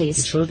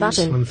 Utilities.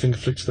 Button. One finger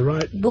flick to the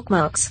right.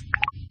 Bookmarks.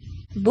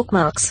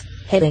 Bookmarks.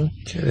 Heading.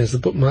 Okay, there's the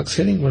bookmarks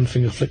heading. One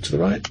finger flick to the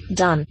right.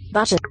 Done.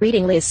 Button.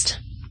 Reading list.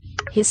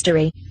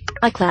 History.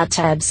 iCloud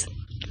tabs.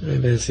 Okay,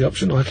 there's the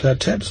option, iCloud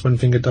tabs. One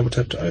finger double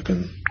tap to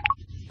open.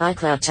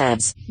 iCloud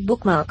tabs.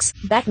 Bookmarks.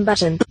 Back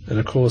button. And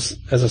of course,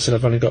 as I said,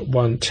 I've only got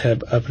one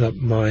tab open up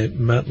my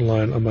Mountain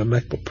Lion on my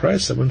MacBook Pro,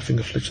 so one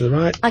finger flick to the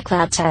right.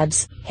 iCloud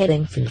tabs.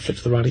 Heading. Finger flick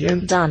to the right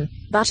again. Done.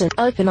 Button.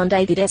 Open on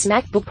David's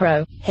MacBook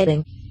Pro.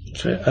 Heading.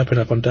 Okay, open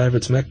up on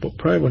David's MacBook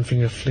Pro, one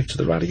finger flick to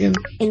the right again.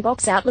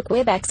 Inbox Outlook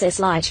Web Access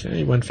Lite.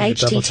 Okay, one finger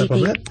double tap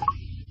on that.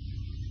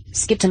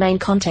 Skip to main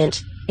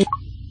content.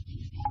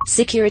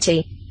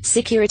 Security.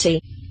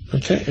 Security.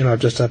 Okay, and I've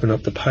just opened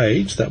up the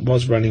page that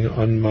was running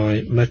on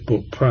my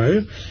MacBook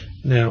Pro,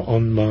 now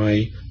on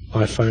my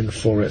iPhone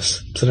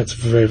 4S. So that's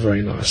very,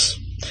 very nice.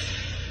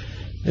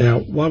 Now,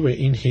 while we're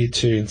in here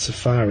too in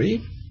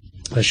Safari,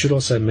 I should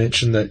also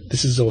mention that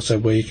this is also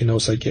where you can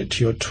also get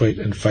to your tweet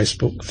and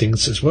Facebook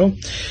things as well,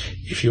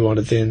 if you want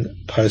to then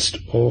post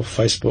or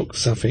Facebook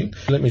something.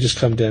 Let me just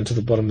come down to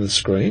the bottom of the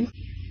screen.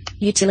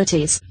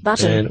 Utilities.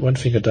 Button. And one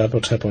finger double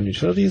tap on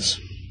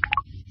utilities.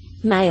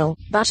 Mail.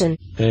 Button.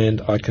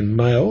 And I can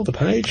mail the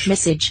page.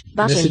 Message.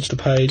 Button. Message the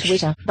page.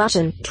 Twitter.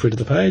 Button. Twitter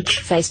the page.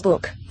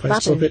 Facebook.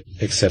 Button. Facebook it,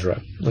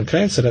 etc.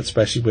 Okay, so that's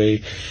basically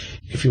where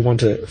if you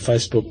want to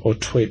Facebook or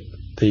tweet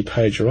the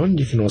page you're on,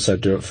 you can also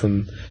do it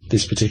from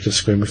this particular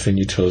screen within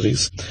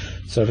utilities.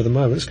 So for the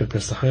moment, I'm just going to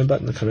press the home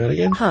button to come out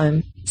again.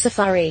 Home.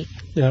 Safari.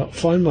 Now,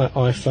 Find My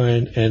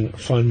iPhone and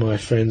Find My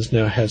Friends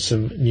now have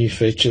some new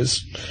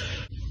features.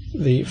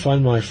 The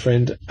Find My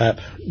Friend app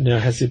now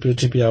has the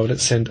ability to be able to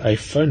send a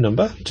phone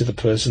number to the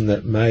person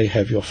that may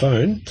have your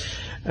phone,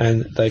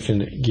 and they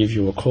can give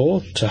you a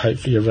call to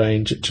hopefully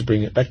arrange it to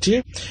bring it back to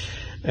you.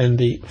 And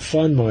the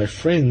Find My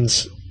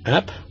Friends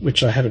app,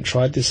 which I haven't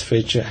tried this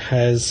feature,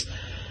 has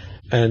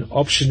an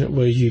option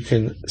where you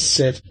can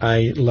set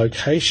a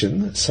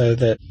location so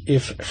that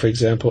if, for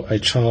example, a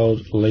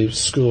child leaves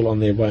school on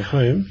their way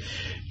home,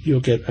 you'll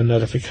get a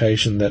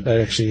notification that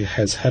that actually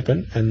has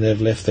happened and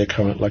they've left their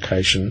current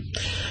location.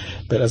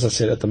 But as I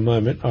said, at the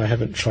moment, I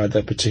haven't tried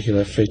that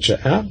particular feature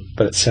out,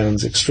 but it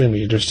sounds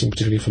extremely interesting,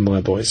 particularly for my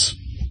boys.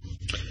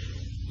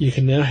 You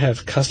can now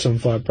have custom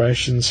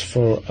vibrations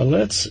for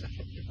alerts,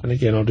 and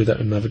again, I'll do that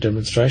in another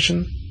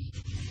demonstration.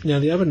 Now,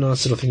 the other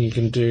nice little thing you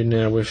can do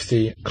now with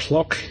the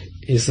clock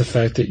is the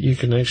fact that you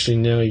can actually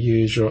now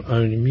use your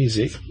own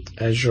music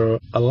as your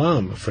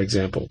alarm, for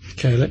example.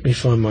 Okay, let me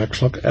find my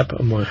clock app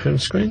on my home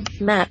screen.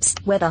 Maps,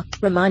 weather,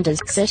 reminders,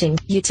 setting,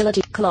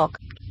 utility, clock,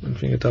 One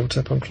finger double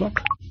tap on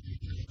clock.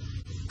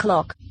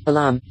 clock,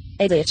 alarm,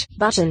 edit,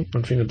 button,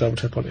 One finger double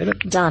tap on edit.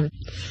 done,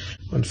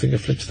 One finger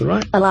flick to the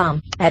right.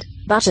 alarm, add,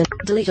 button,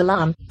 delete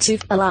alarm,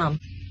 alarm,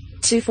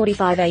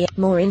 2:45 a.m.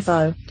 more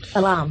info,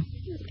 alarm,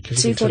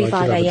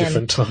 2:45 a.m.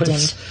 different times.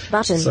 dimmed,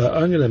 button, So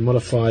I'm going to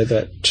modify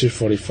that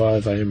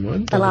 2:45 a.m.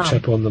 one. Double Alarm.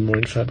 tap on the more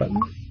info button.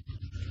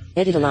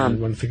 edit And alarm,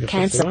 one finger flick to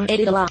cancel, the right.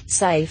 edit alarm,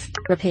 save,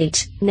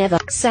 repeat, never,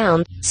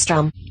 sound,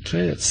 strum,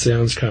 Okay, that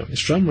sounds currently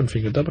strum. One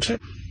finger double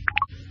tap.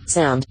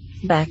 sound,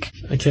 back,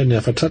 Okay, now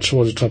if I touch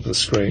towards the top of the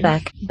screen.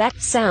 back,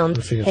 sound,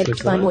 One finger head, flick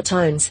to the find right. more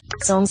tones,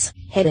 songs,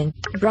 heading,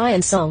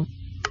 Brian song,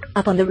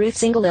 up on the roof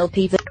single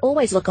LP,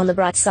 always look on the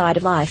bright side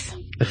of life,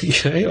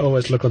 Okay,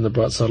 always look on the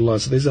bright side of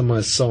life. So these are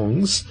my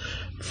songs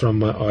from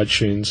my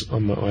iTunes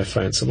on my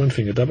iPhone. So one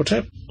finger double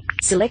tap.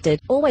 selected,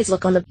 always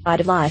look on the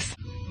bright of life,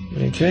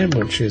 Okay,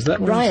 we'll choose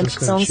that one. Brian So I'm just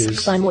gonna songs,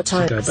 choose find more to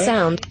go tones, back.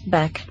 sound,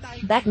 back,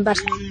 button,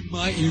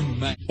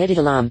 edit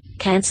alarm,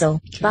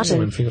 cancel, Okay, button,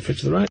 one finger flick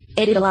to the right.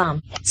 edit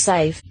alarm,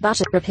 save,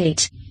 button,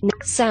 repeat,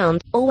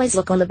 sound, always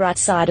look on the bright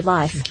side of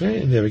life,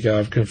 Okay, and there we go.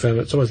 I've confirmed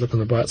it's always look on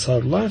the bright side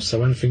of life. So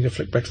one finger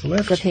flick back to the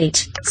left.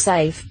 repeat,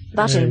 save, And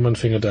button, one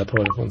finger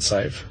double tap on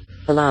save.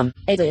 alarm,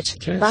 edit,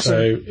 Okay, button,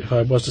 so if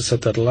I was to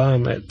set that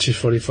alarm at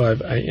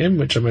 2:45 a.m.,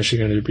 which I'm actually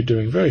going to be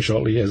doing very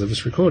shortly as of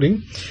this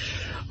recording,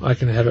 I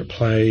can have it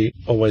play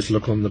Always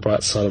Look on the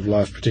Bright Side of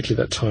Life,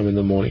 particularly that time in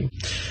the morning.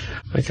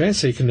 Okay,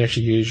 so you can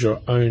actually use your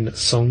own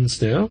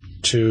songs now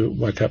to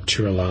wake up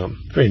to your alarm.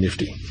 Very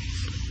nifty.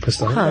 Press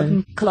the home button.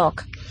 home,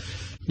 clock,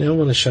 Now I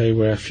want to show you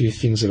where a few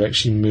things have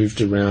actually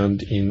moved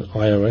around in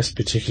iOS,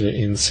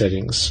 particularly in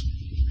settings.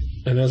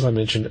 And as I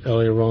mentioned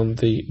earlier on,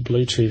 the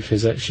Bluetooth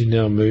has actually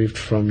now moved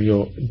from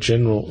your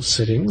general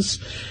settings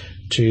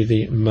to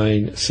the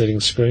main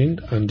settings screen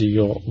under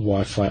your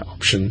Wi-Fi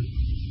option.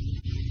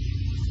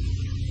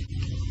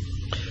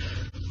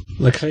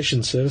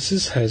 Location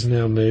Services has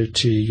now moved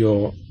to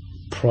your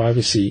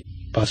privacy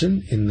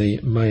button in the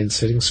main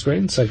settings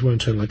screen. So if you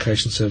want to turn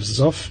location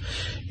services off,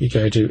 you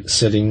go to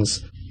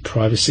settings,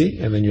 privacy,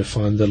 and then you'll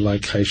find the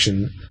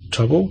location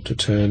toggle to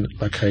turn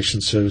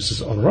location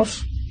services on or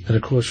off. And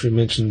of course, we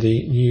mentioned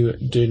the new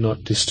do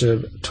not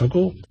disturb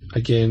toggle.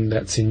 Again,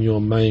 that's in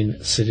your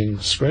main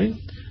settings screen.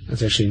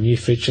 It's actually a new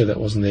feature that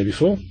wasn't there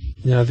before.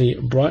 Now, the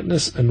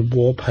brightness and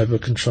wallpaper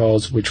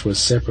controls, which were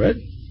separate,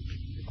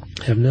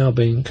 have now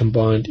been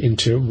combined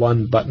into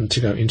one button to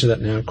go into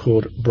that now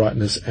called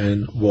brightness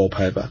and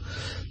wallpaper.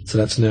 So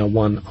that's now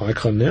one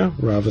icon now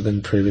rather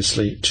than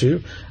previously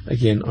two,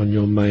 again on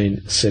your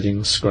main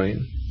settings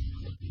screen.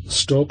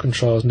 Store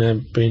control has now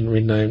been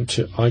renamed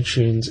to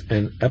iTunes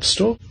and App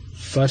Store.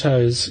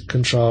 Photos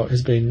control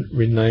has been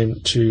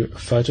renamed to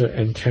photo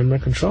and camera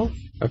control.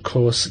 Of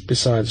course,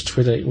 besides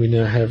Twitter, we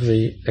now have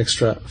the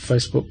extra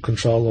Facebook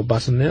controller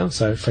button now,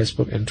 so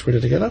Facebook and Twitter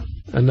together.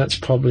 And that's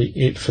probably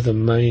it for the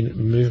main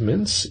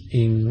movements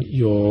in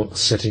your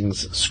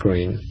settings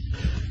screen.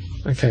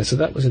 Okay, so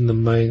that was in the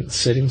main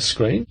settings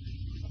screen.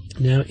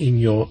 Now in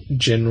your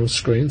general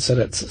screen, so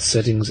that's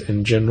settings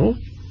and general,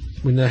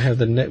 we now have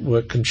the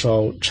network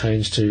control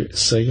changed to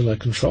cellular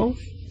control.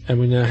 And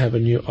we now have a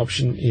new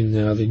option in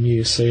the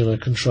new cellular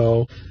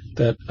control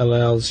that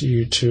allows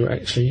you to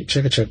actually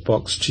check a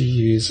checkbox to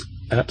use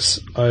apps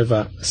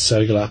over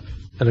cellular.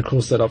 And of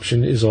course that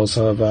option is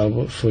also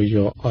available for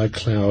your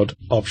iCloud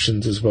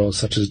options as well,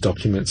 such as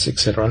documents,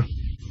 etc.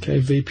 Okay,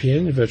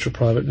 VPN, Virtual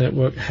Private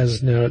Network,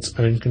 has now its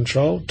own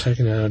control,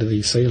 taken out of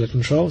the cellular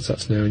control, so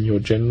that's now in your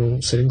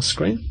general settings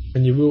screen.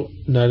 And you will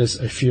notice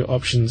a few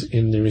options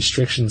in the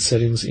restriction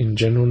settings in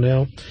general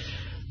now,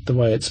 the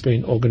way it's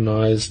been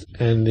organized,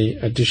 and the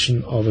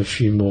addition of a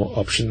few more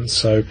options.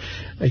 So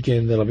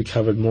again, that'll be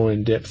covered more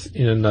in depth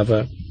in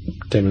another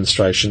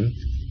demonstration.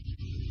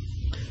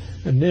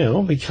 And now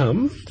we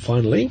come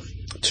finally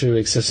to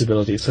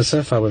accessibility.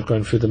 So far we've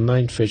gone through the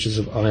main features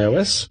of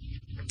iOS,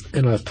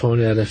 and I've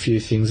pointed out a few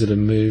things that have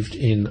moved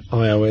in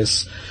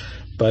iOS,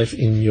 both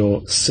in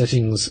your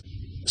settings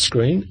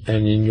screen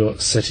and in your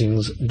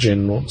settings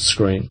general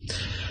screen.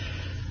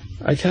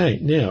 Okay,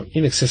 now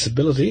in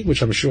accessibility,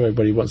 which I'm sure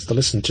everybody wants to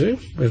listen to,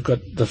 we've got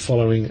the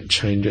following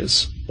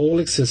changes. All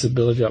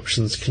accessibility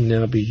options can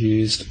now be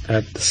used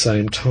at the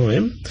same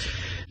time,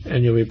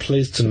 and you'll be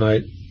pleased to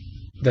note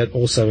that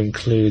also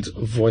includes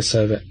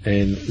VoiceOver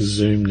and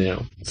Zoom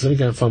now. So let me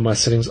go and find my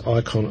settings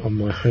icon on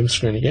my home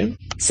screen again.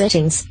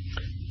 settings,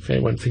 Okay,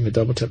 one finger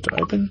double tap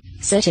to open.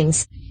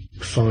 settings,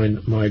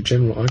 Find my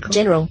general icon.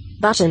 general,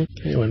 button,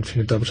 Okay, one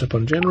finger double tap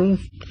on general.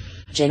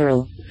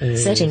 general, And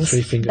settings,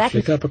 three finger back,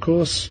 flick up, of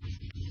course,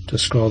 to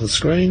scroll the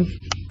screen.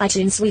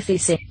 iTunes Wi-Fi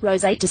set,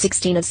 rows 8 to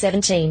 16 of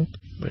 17,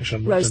 Make sure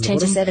I'm rows down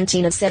the 10 to bottom.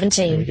 17 of There we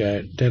 17,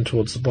 go, down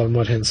towards the bottom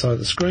right hand side of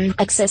the screen.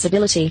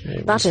 accessibility,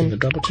 Okay, one finger button,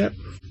 double tap.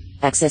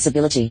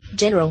 Accessibility.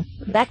 General.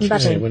 Back Okay,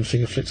 button. one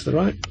finger flick to the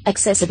right.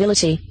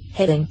 Accessibility.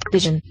 Heading.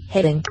 Vision.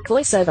 Heading.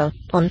 Voiceover.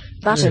 On. And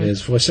Button.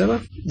 there's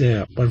voiceover.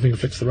 Now, one finger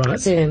flick to the right.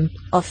 Zoom.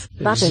 Off.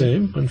 There's Button.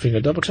 zoom. One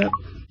finger double tap.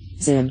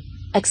 Zoom.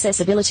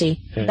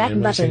 Accessibility. And Back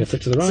one button. finger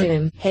flick to the right.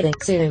 Zoom. Heading.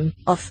 Zoom.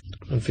 Off.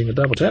 One finger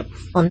double tap.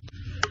 On.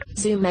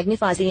 Zoom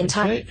magnifies the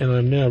entire. Okay, and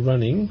I'm now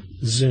running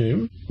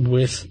Zoom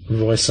with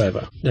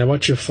VoiceOver. Now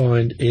what you'll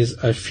find is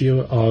a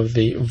few of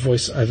the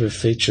VoiceOver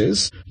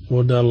features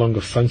will no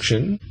longer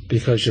function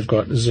because you've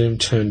got Zoom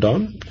turned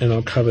on, and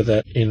I'll cover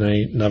that in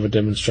another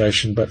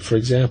demonstration. But for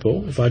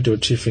example, if I do a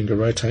 2-finger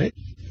rotate,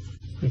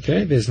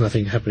 okay, there's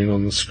nothing happening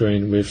on the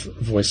screen with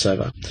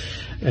VoiceOver.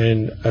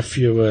 And a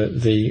few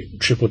of the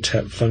triple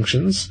tap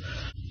functions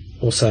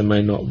also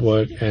may not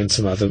work, and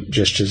some other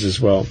gestures as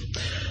well.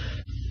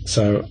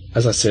 So,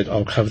 as I said,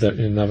 I'll cover that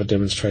in another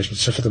demonstration.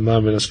 So for the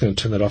moment, I'm just going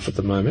to turn that off at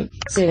the moment.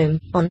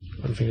 Zoom. On.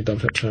 One finger double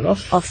tap, turn it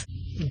off. Off.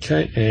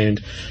 Okay, and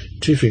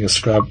 2-finger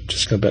scrub,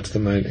 just go back to the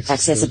main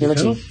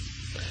accessibility panel.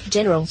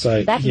 General.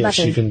 So, Back yes,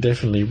 button. you can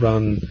definitely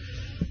run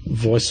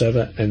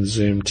VoiceOver and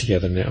Zoom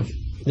together now.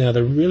 Now,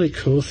 the really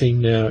cool thing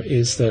now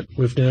is that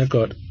we've now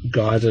got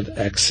guided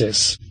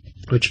access,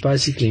 which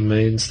basically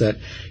means that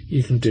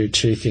you can do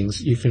two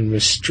things. You can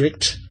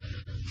restrict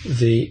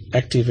the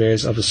active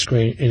areas of a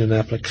screen in an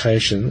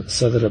application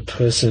so that a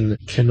person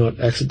cannot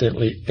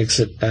accidentally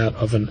exit out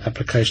of an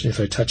application if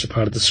they touch a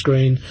part of the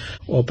screen,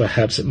 or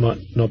perhaps it might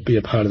not be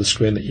a part of the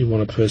screen that you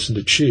want a person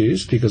to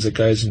choose because it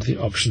goes into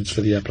the options for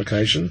the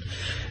application,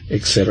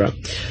 etc.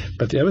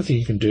 But the other thing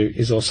you can do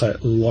is also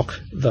lock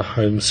the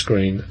home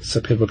screen so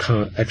people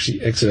can't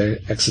actually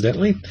exit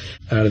accidentally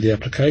out of the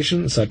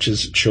application, such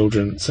as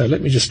children. So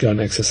let me just go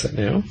and access that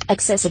now.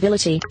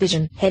 Accessibility.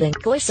 Vision. Heading.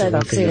 Voiceover.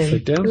 one finger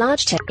flick down. Zoom.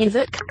 Large tap.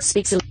 Invert.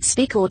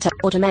 Speak auto.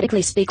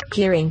 Automatically speak.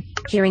 Hearing.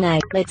 Hearing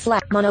aid. LED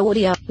flat. Mono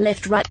audio.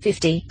 Left right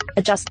 50.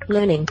 Adjust.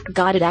 Learning.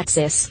 Guided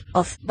access.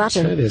 Off.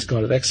 Button. Okay, there's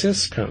guided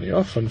access, currently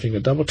off. One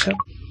finger double tap.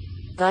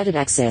 Guided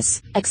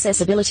access.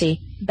 Accessibility.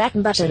 Back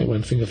button. Okay,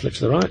 one finger flick to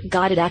the right.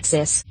 Guided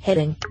access.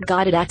 Heading.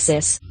 Guided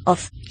access.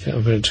 Off. Okay,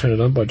 I'm going to turn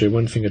it on by doing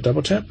one finger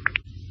double tap.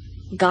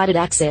 Guided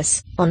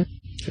access. On.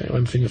 Okay,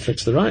 one finger flick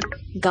to the right.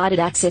 Guided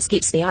access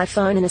keeps the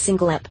iPhone in a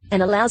single app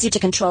and allows you to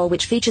control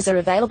which features are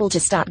available to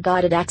start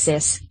guided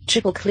access.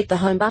 Triple click the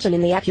home button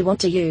in the app you want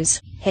to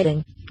use.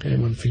 Heading. Okay,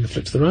 one finger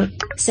flick to the right.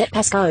 Set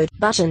passcode.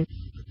 Button.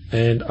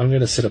 And I'm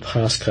going to set a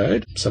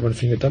passcode. So one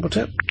finger double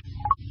tap.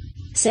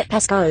 Set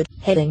passcode.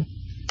 Heading.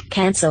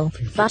 Cancel.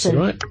 Flick to Button.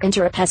 the right.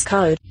 Enter a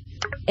passcode.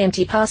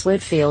 Empty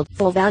password field.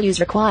 4 values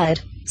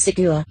required.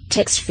 Secure.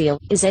 Text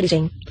field is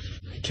editing.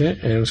 Okay,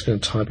 and I'm just going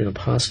to type in a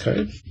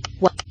passcode.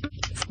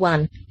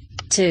 1,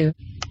 2,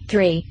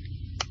 3,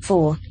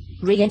 4.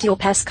 Re-enter your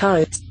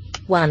passcode.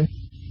 1,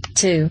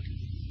 2,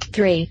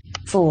 3,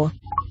 4.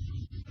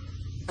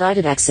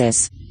 Guided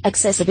access.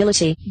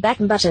 Accessibility. Back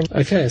button.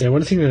 Okay, now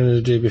one thing I'm going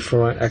to do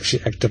before I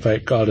actually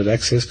activate guided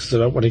access, because I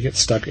don't want to get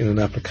stuck in an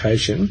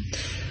application,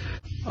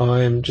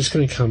 I'm just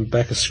going to come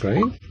back a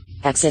screen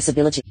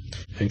Accessibility.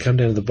 and come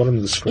down to the bottom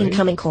of the screen.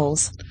 Incoming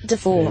calls.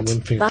 Default. And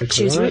one finger But flick to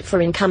the choose right. route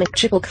for incoming.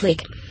 Triple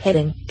click.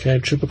 Heading. Okay,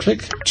 triple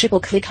click. Triple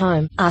click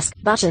home. Ask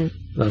button.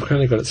 And I've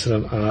currently got it set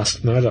on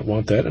ask. No, I don't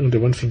want that. I'm going to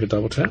do one finger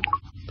double tap.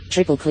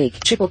 Triple click.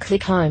 Triple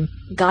click home.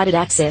 Guided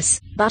access.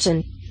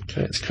 Button.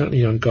 Okay, it's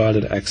currently on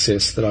guided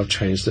access that I've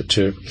changed it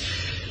to.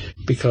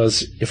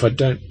 Because if I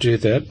don't do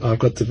that, I've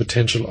got the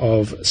potential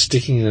of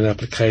sticking in an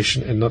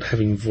application and not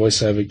having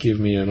VoiceOver give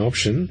me an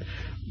option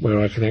where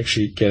I can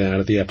actually get out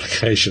of the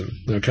application.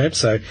 Okay,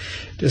 so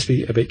just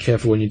be a bit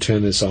careful when you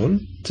turn this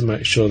on to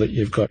make sure that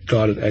you've got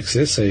guided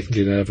access so you can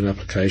get out of an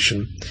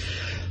application.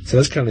 So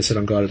that's currently set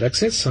on guided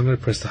access, so I'm going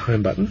to press the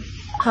home button.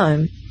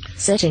 Home.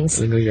 Settings.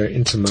 And I'm going to go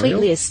into Tweet mail.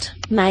 list.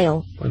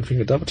 Mail. One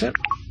finger double tap.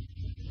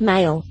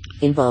 Mail.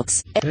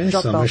 Inbox. Okay, so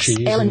I'm actually Dropbox.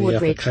 using Ellen the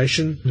Woodbridge.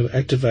 application to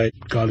activate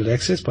guided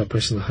access by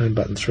pressing the home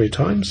button 3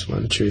 times.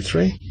 1, 2,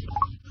 3.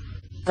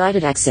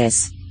 Guided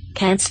access.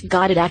 Cancel.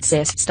 Guided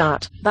access.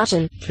 Start.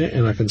 Button. Okay,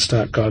 and I can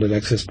start guided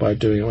access by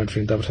doing a one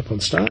finger double tap on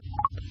start.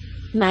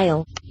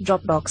 Mail.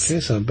 Dropbox. Okay,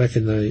 so I'm back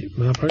in the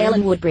mail program.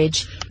 Ellen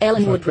Woodbridge.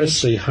 Ellen If I press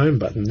Woodbridge. the home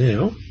button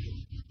now,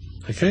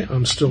 okay,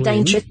 I'm still Dane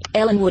in Trip.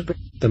 Ellen Woodbridge.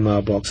 the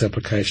mailbox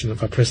application.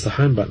 If I press the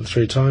home button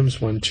 3 times,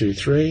 1, 2,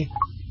 3,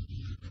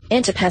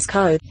 Enter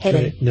passcode.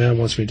 Heading. okay, now it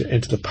wants me to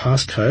enter the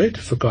passcode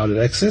for guided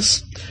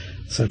access.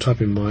 So I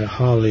type in my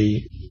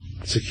highly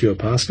secure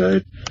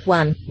passcode.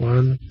 1,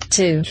 1,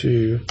 2,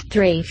 2,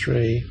 3,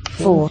 3,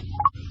 4.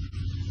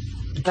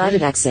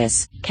 Guided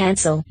access.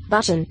 Cancel.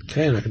 Button.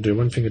 Okay, and I can do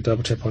one finger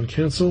double tap on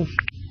cancel.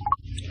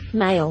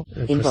 Mail.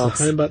 And press the Inbox.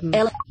 home button.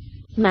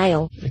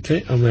 Mail.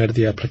 Okay, I'm out of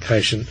the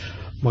application.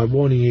 My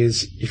warning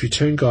is, if you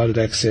turn guided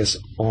access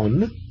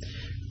on,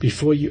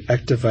 before you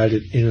activate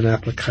it in an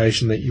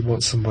application that you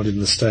want somebody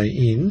to stay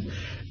in,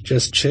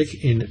 just check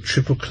in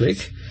triple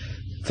click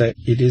that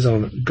it is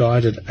on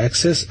guided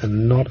access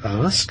and not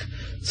ask,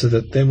 so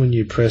that then when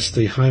you press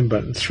the home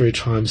button 3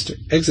 times to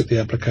exit the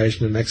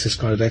application and access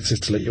guided access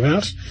to let you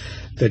out,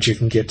 that you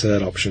can get to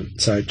that option.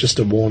 So just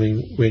a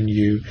warning when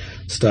you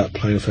start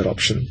playing with that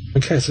option.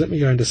 Okay, so let me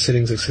go into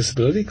settings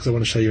accessibility, because I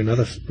want to show you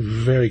another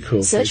very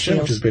cool Search feature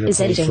field which has been is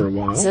on editing. for a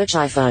while. Search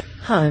iPhone.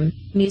 Home.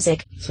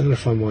 Music. So I'm going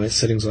to find my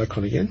settings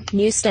icon again.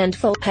 Newsstand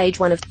full page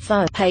 1 of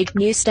phone. Page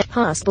newsstand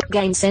passport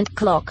game sent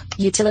clock.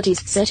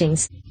 Utilities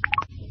settings.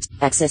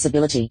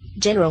 Accessibility.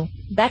 General.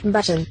 Back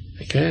button.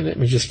 Okay, let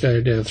me just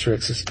go down through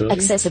accessibility.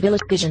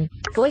 Accessibility. Vision.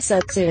 Voice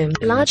over zoom.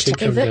 Large keep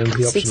text. coming Invert. down to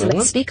the Speak option I select.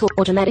 want. Speaker.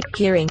 Automatic.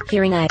 Hearing.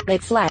 Hearing aid.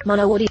 Red flag.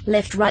 Mono audio.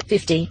 Left right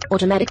 50.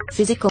 Automatic.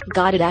 Physical.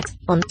 Guided act.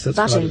 On. So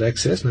that's Button. guided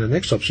access. Now the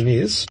next option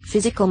is,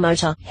 Physical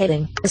motor.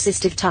 Heading.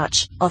 Assistive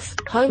touch. Off.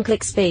 Home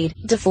click speed.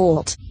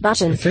 Default.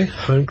 Button. okay,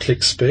 home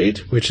click speed,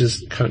 which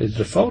is currently the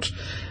default.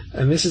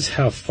 And this is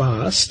how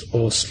fast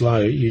or slow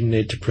you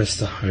need to press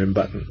the home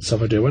button. So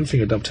if I do one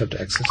finger double tap to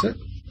access it,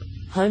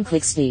 Home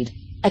click speed.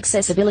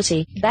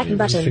 Accessibility. Back and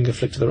one button. finger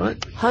flick to the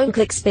right. Home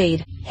click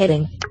speed.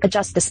 Heading.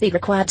 Adjust the speed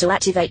required to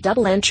activate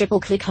double and triple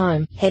click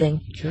home.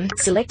 Heading. Okay,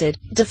 Selected.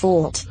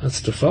 Default.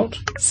 that's default.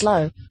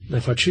 Slow. Now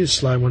if I choose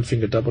slow, one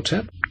finger double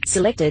tap.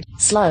 Selected.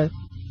 Slow.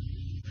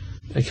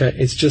 Okay,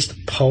 it's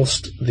just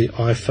pulsed the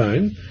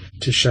iPhone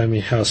to show me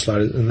how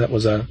slow it is, and that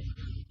was a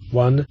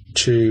 1,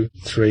 2,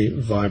 3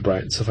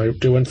 vibrate. So if I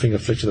do one finger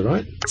flick to the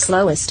right,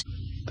 Slowest.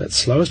 that's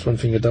slowest. One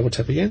finger double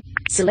tap again,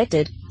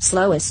 Selected.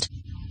 Slowest.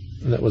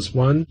 and that was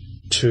 1,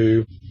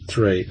 2,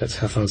 3. That's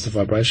how fast the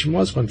vibration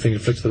was. One finger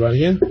flick to the right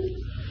again,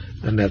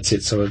 and that's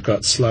it. So we've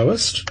got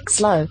slowest,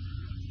 Slow.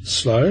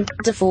 slow,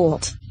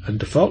 Default. and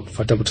default. If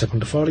I double tap on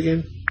default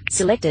again,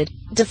 Selected.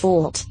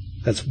 Default.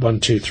 that's 1,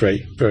 2,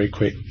 3. Very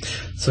quick.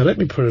 So let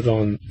me put it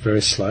on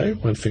very slow.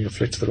 One finger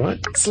flick to the right.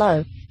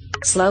 Slow.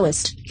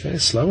 Slowest. Okay,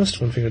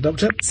 slowest. One finger double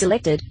tap.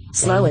 Selected.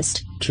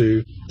 Slowest. 1,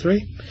 2,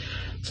 3.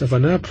 So if I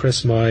now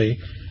press my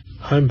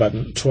home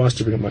button twice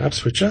to bring up my app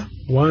switcher,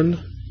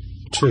 1,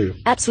 2.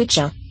 App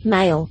switcher.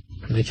 Mail.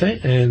 Okay,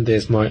 and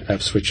there's my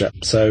app switcher.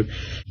 So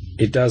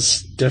it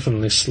does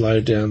definitely slow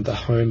down the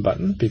home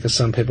button, because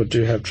some people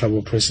do have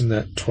trouble pressing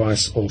that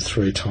twice or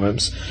 3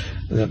 times,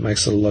 and that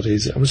makes it a lot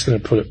easier. I'm just going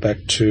to put it back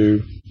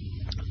to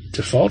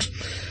default.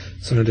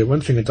 So I'm going to do one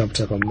finger double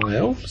tap on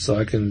mail, so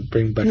I can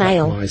bring back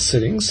Mail. up my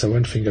settings. So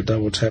one finger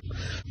double tap,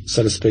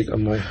 so to speak,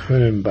 on my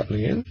home button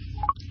again.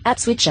 App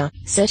switcher.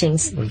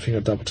 Settings. One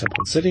finger double tap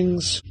on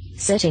settings.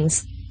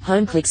 Settings.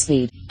 Home click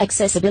speed.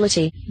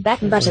 Accessibility. Back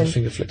button. One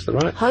finger flick to the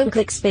right. Home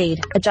click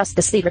speed. Adjust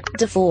the speed.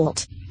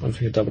 Default. One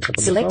finger double tap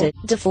on Selected.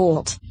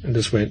 default. Default. And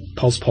just went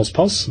pulse, pulse,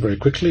 pulse very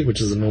quickly,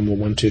 which is the normal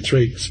 1, 2,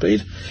 3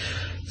 speed.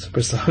 So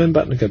press the home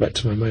button to go back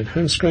to my main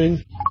home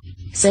screen.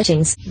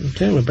 Settings.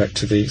 Okay, we're back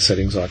to the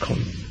settings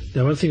icon.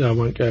 Now, one thing I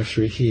won't go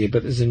through here,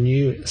 but there's a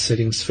new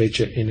settings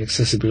feature in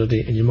accessibility,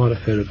 and you might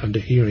have heard it under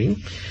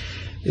hearing,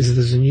 is that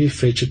there's a new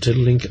feature to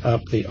link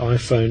up the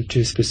iPhone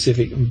to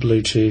specific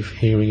Bluetooth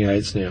hearing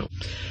aids now.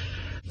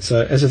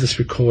 So as of this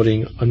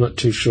recording, I'm not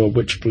too sure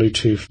which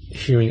Bluetooth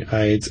hearing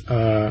aids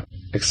are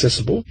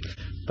accessible,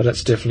 but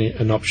that's definitely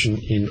an option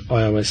in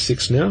iOS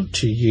 6 now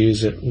to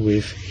use it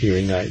with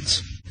hearing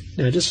aids.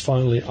 Now, just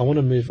finally, I want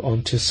to move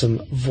on to some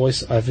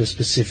voice-over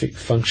specific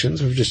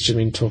functions. We've just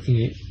been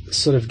talking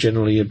sort of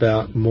generally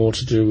about more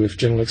to do with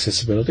general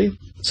accessibility.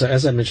 So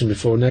as I mentioned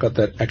before, now got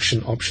that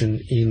action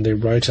option in the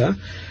rotor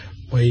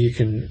where you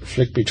can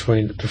flick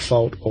between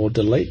default or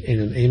delete in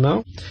an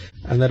email,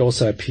 and that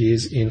also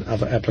appears in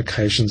other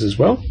applications as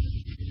well.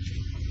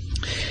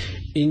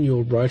 In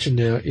your rotor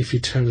now, if you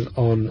turn it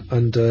on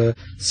under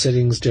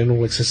Settings,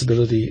 General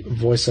Accessibility,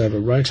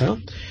 VoiceOver Rotor,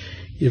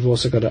 you've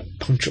also got a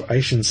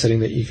punctuation setting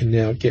that you can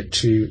now get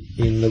to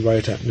in the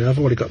rotor. Now, I've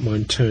already got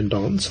mine turned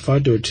on, so if I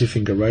do a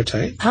 2-finger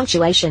rotate,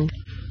 Punctuation.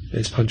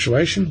 there's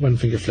punctuation, one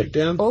finger flick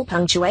down, All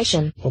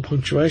punctuation. or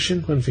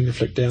punctuation, one finger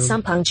flick down,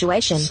 Some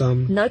punctuation.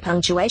 Some. No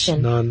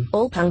punctuation. none,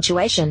 All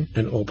punctuation.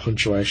 and all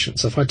punctuation.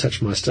 So if I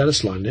touch my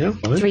status line now,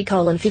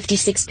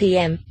 3:56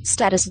 p.m.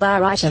 Status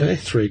bar item. okay,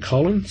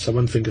 3:, so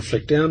one finger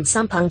flick down,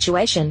 Some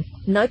punctuation.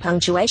 No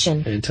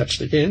punctuation. and touch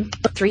it again.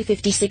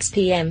 3:56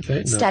 p.m. Okay,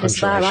 no Status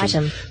bar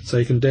punctuation. item. So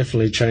you can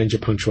definitely change your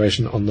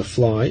punctuation on the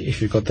fly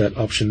if you've got that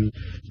option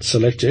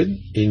selected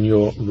in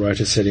your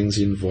rotor settings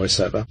in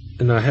VoiceOver.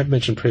 And I have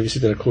mentioned previously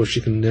that, of course,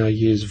 you can now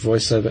use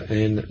VoiceOver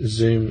and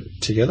Zoom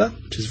together,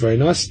 which is very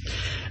nice.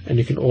 And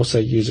you can also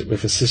use it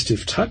with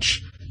Assistive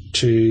Touch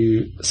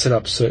to set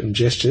up certain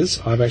gestures.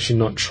 I've actually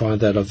not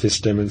tried that of this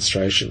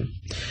demonstration.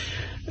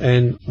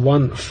 And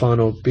one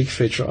final big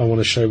feature I want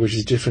to show, which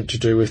is different to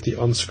do with the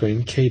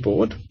on-screen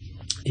keyboard,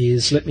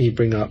 is let me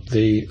bring up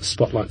the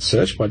Spotlight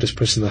search by just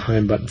pressing the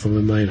home button from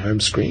the main home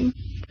screen.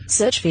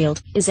 Search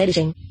field is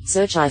editing.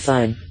 Search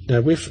iPhone.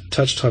 Now, with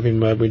touch typing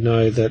mode, we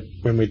know that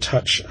when we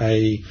touch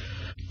a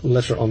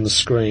letter on the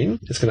screen,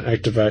 it's going to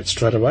activate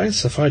straight away.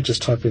 So if I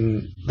just type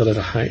in the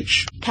letter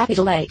H,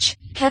 Capital H.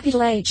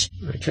 Capital H.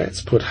 okay,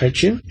 let's put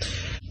H in.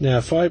 Now,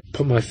 if I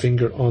put my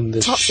finger on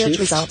the Top shift, search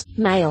result.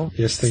 Mail.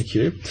 yes, thank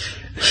you.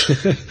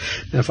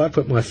 Now, if I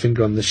put my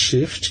finger on the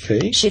shift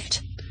key,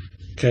 Shift.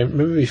 Okay,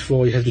 remember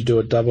before you had to do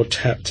a double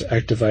tap to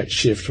activate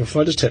shift. Well, if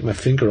I just take my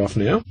finger off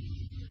now,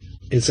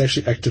 it's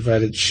actually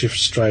activated shift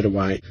straight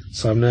away.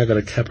 So I've now got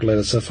a capital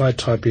letter. So if I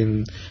type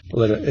in the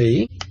letter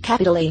E,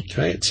 Capital E.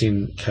 okay, it's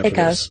in capital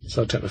Echo. S.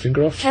 So I'll take my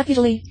finger off.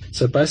 Capital E.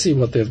 So basically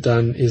what they've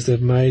done is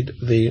they've made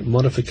the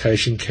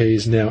modification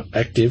keys now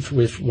active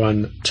with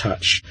one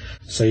touch.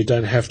 So you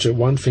don't have to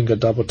one finger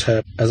double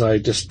tap as I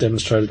just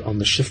demonstrated on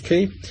the shift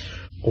key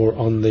or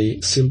on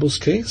the symbols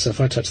key. So if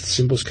I touch the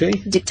symbols key,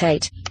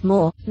 Dictate.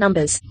 More.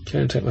 Numbers. okay,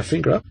 and take my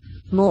finger up,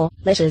 More.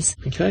 Letters.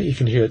 okay, you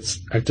can hear it's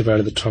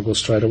activated the toggle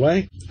straight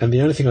away. And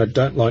the only thing I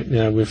don't like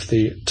now with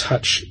the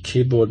touch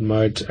keyboard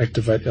mode to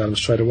activate the item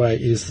straight away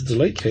is the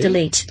delete key.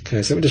 Delete.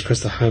 Okay, so let me just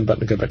press the home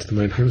button and go back to the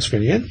main home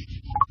screen again.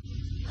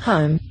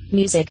 Home.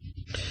 Music.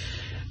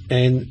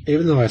 And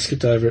even though I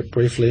skipped over it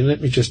briefly, let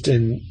me just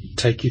then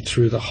take you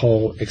through the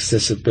whole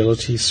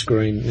accessibility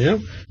screen now,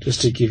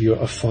 just to give you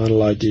a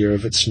final idea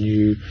of its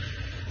new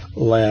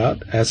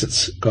layout as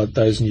it's got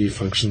those new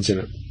functions in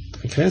it.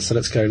 Okay, so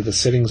let's go to the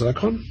settings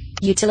icon.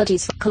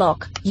 Utilities.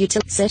 Clock.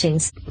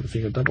 Settings. One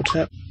finger double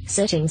tap.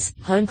 Settings.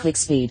 Home click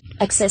speed.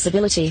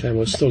 Accessibility. Okay,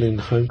 we're still in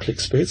home click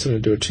speed, so I'm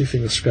going to do a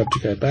two-finger scrub to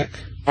go back.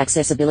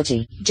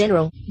 Accessibility.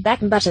 General. Back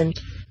button.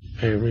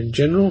 And we're in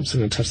general, so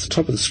I'm going to touch the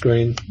top of the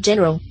screen,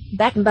 General.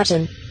 Back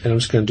button. and I'm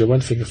just going to do one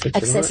finger flick to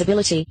the right.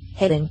 Accessibility.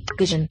 Heading.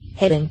 Vision.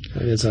 Heading.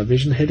 And there's our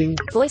vision heading.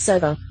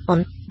 Voiceover.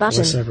 On.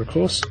 Button. Voiceover, of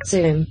course.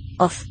 Zoom.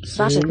 Off.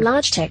 Button.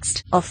 Large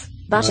text. Off.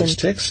 Button. Large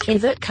text.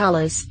 Invert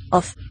colors.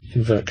 Off.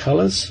 Invert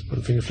colors.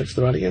 One finger flick to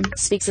the right again.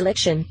 Speak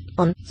selection.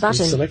 On. Button.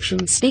 Speak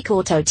selection. Speak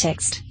auto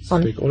text.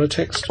 On. Speak auto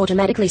text.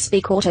 Automatically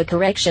speak auto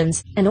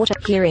corrections and auto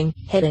hearing.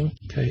 Heading.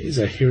 Okay, is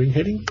our hearing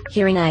heading.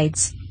 Hearing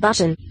aids.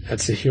 Button.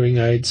 That's the hearing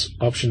aids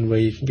option where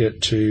you can get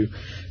it to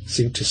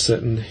sync to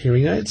certain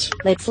hearing aids.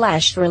 LED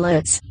flash for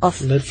alerts.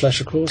 Off. LED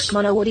flash, of course.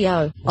 Mono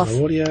audio. Off.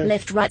 Mono audio.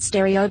 Left right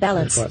stereo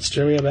balance. Left right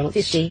stereo balance.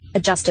 50.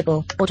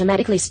 Adjustable.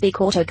 Automatically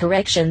speak auto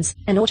corrections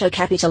and auto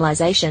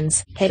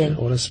capitalizations. Heading.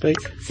 Auto speak.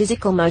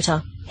 Physical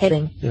motor.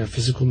 Heading. Now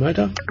physical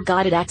motor.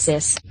 Guided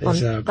access.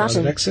 There's our On. guided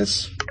Button.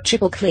 access.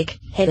 Triple click.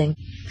 Heading.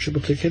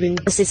 Triple click heading.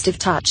 Assistive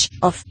touch.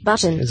 Off.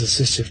 Button. There's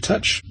assistive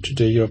touch to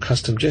do your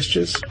custom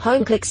gestures.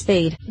 Home click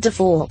speed.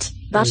 Default.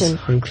 There's Button.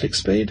 home click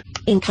speed.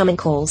 Incoming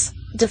calls.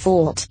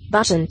 Default.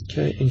 Button.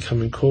 Okay,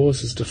 incoming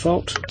calls is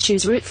default.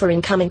 Choose route for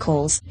incoming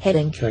calls.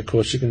 Heading. Okay, of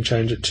course you can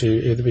change it to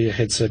either be a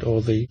headset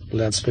or the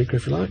loudspeaker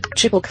if you like.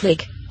 Triple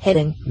click.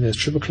 Heading. And there's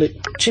triple click.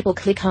 Triple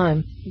click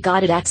home.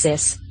 Guided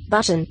access.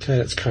 Button. Okay,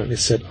 that's currently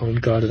set on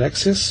guided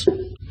access.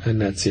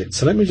 And that's it.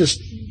 So let me just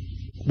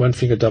one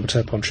finger double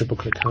tap on triple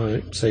click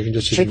home so you can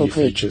just use Triple new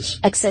click. features.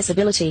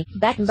 Accessibility.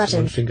 Back So button.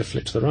 one finger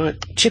flick to the right.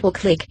 Triple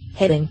click.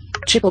 Heading.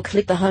 Triple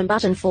click the home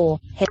button for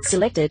head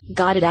selected.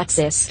 Guided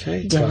access.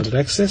 Okay, Dimmed. guided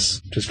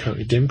access, which is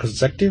currently dim because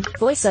it's active.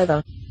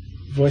 Voiceover.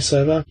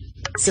 Voiceover.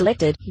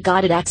 Selected.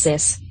 Guided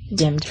access.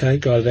 Dimmed. Okay,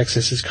 guided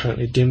access is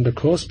currently dimmed, of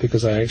course,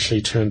 because I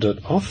actually turned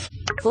it off.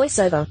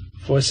 Voiceover.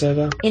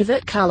 Voiceover.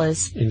 Invert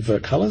colors.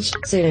 Invert colors.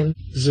 Zoom.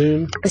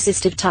 Zoom.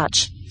 Assistive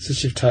touch.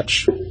 Assistive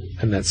touch.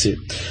 And that's it.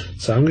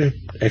 So I'm going to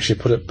actually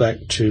put it back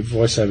to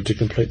voiceover to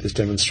complete this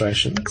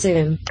demonstration.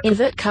 Zoom.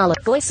 Invert color.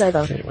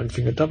 Voiceover. Okay, one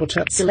finger double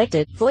tap.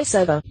 Selected.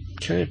 Voiceover.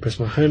 Okay, press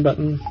my home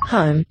button.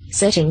 Home.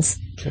 Settings.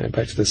 Okay,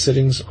 back to the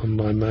settings on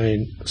my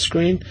main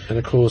screen. And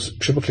of course,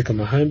 triple click on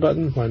my home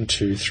button. 1,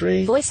 2,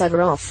 3.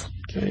 Voiceover off.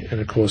 Okay, and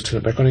of course, turn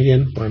it back on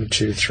again. 1,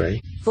 2,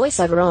 3.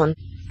 Voiceover on.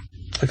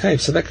 Okay,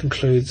 so that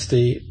concludes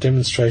the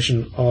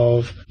demonstration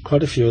of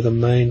quite a few of the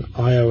main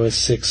iOS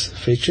 6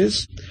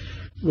 features,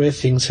 where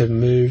things have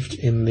moved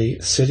in the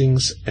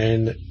settings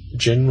and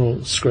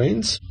general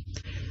screens,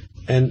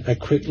 and a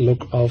quick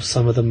look of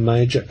some of the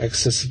major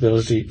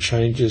accessibility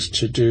changes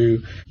to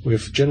do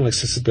with general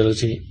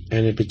accessibility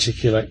and in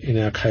particular, in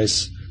our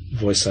case,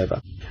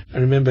 VoiceOver.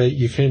 And remember,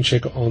 you can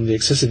check on the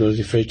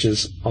accessibility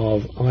features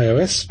of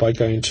iOS by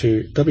going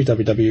to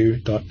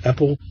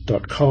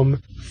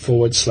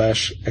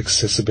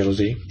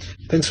www.apple.com/accessibility.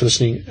 Thanks for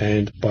listening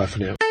and bye for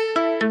now.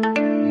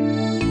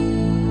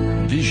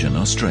 Vision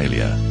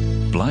Australia.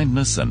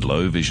 Blindness and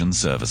low vision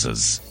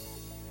services.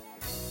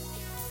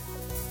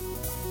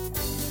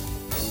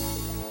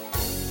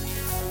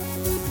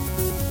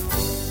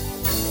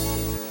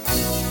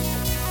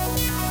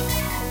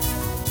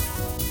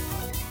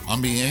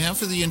 On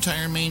behalf of the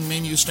entire Main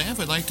Menu staff,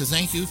 I'd like to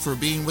thank you for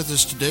being with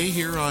us today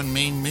here on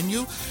Main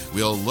Menu.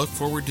 We'll look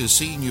forward to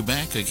seeing you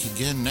back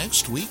again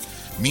next week.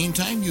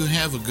 Meantime, you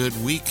have a good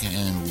week,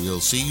 and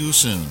we'll see you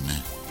soon.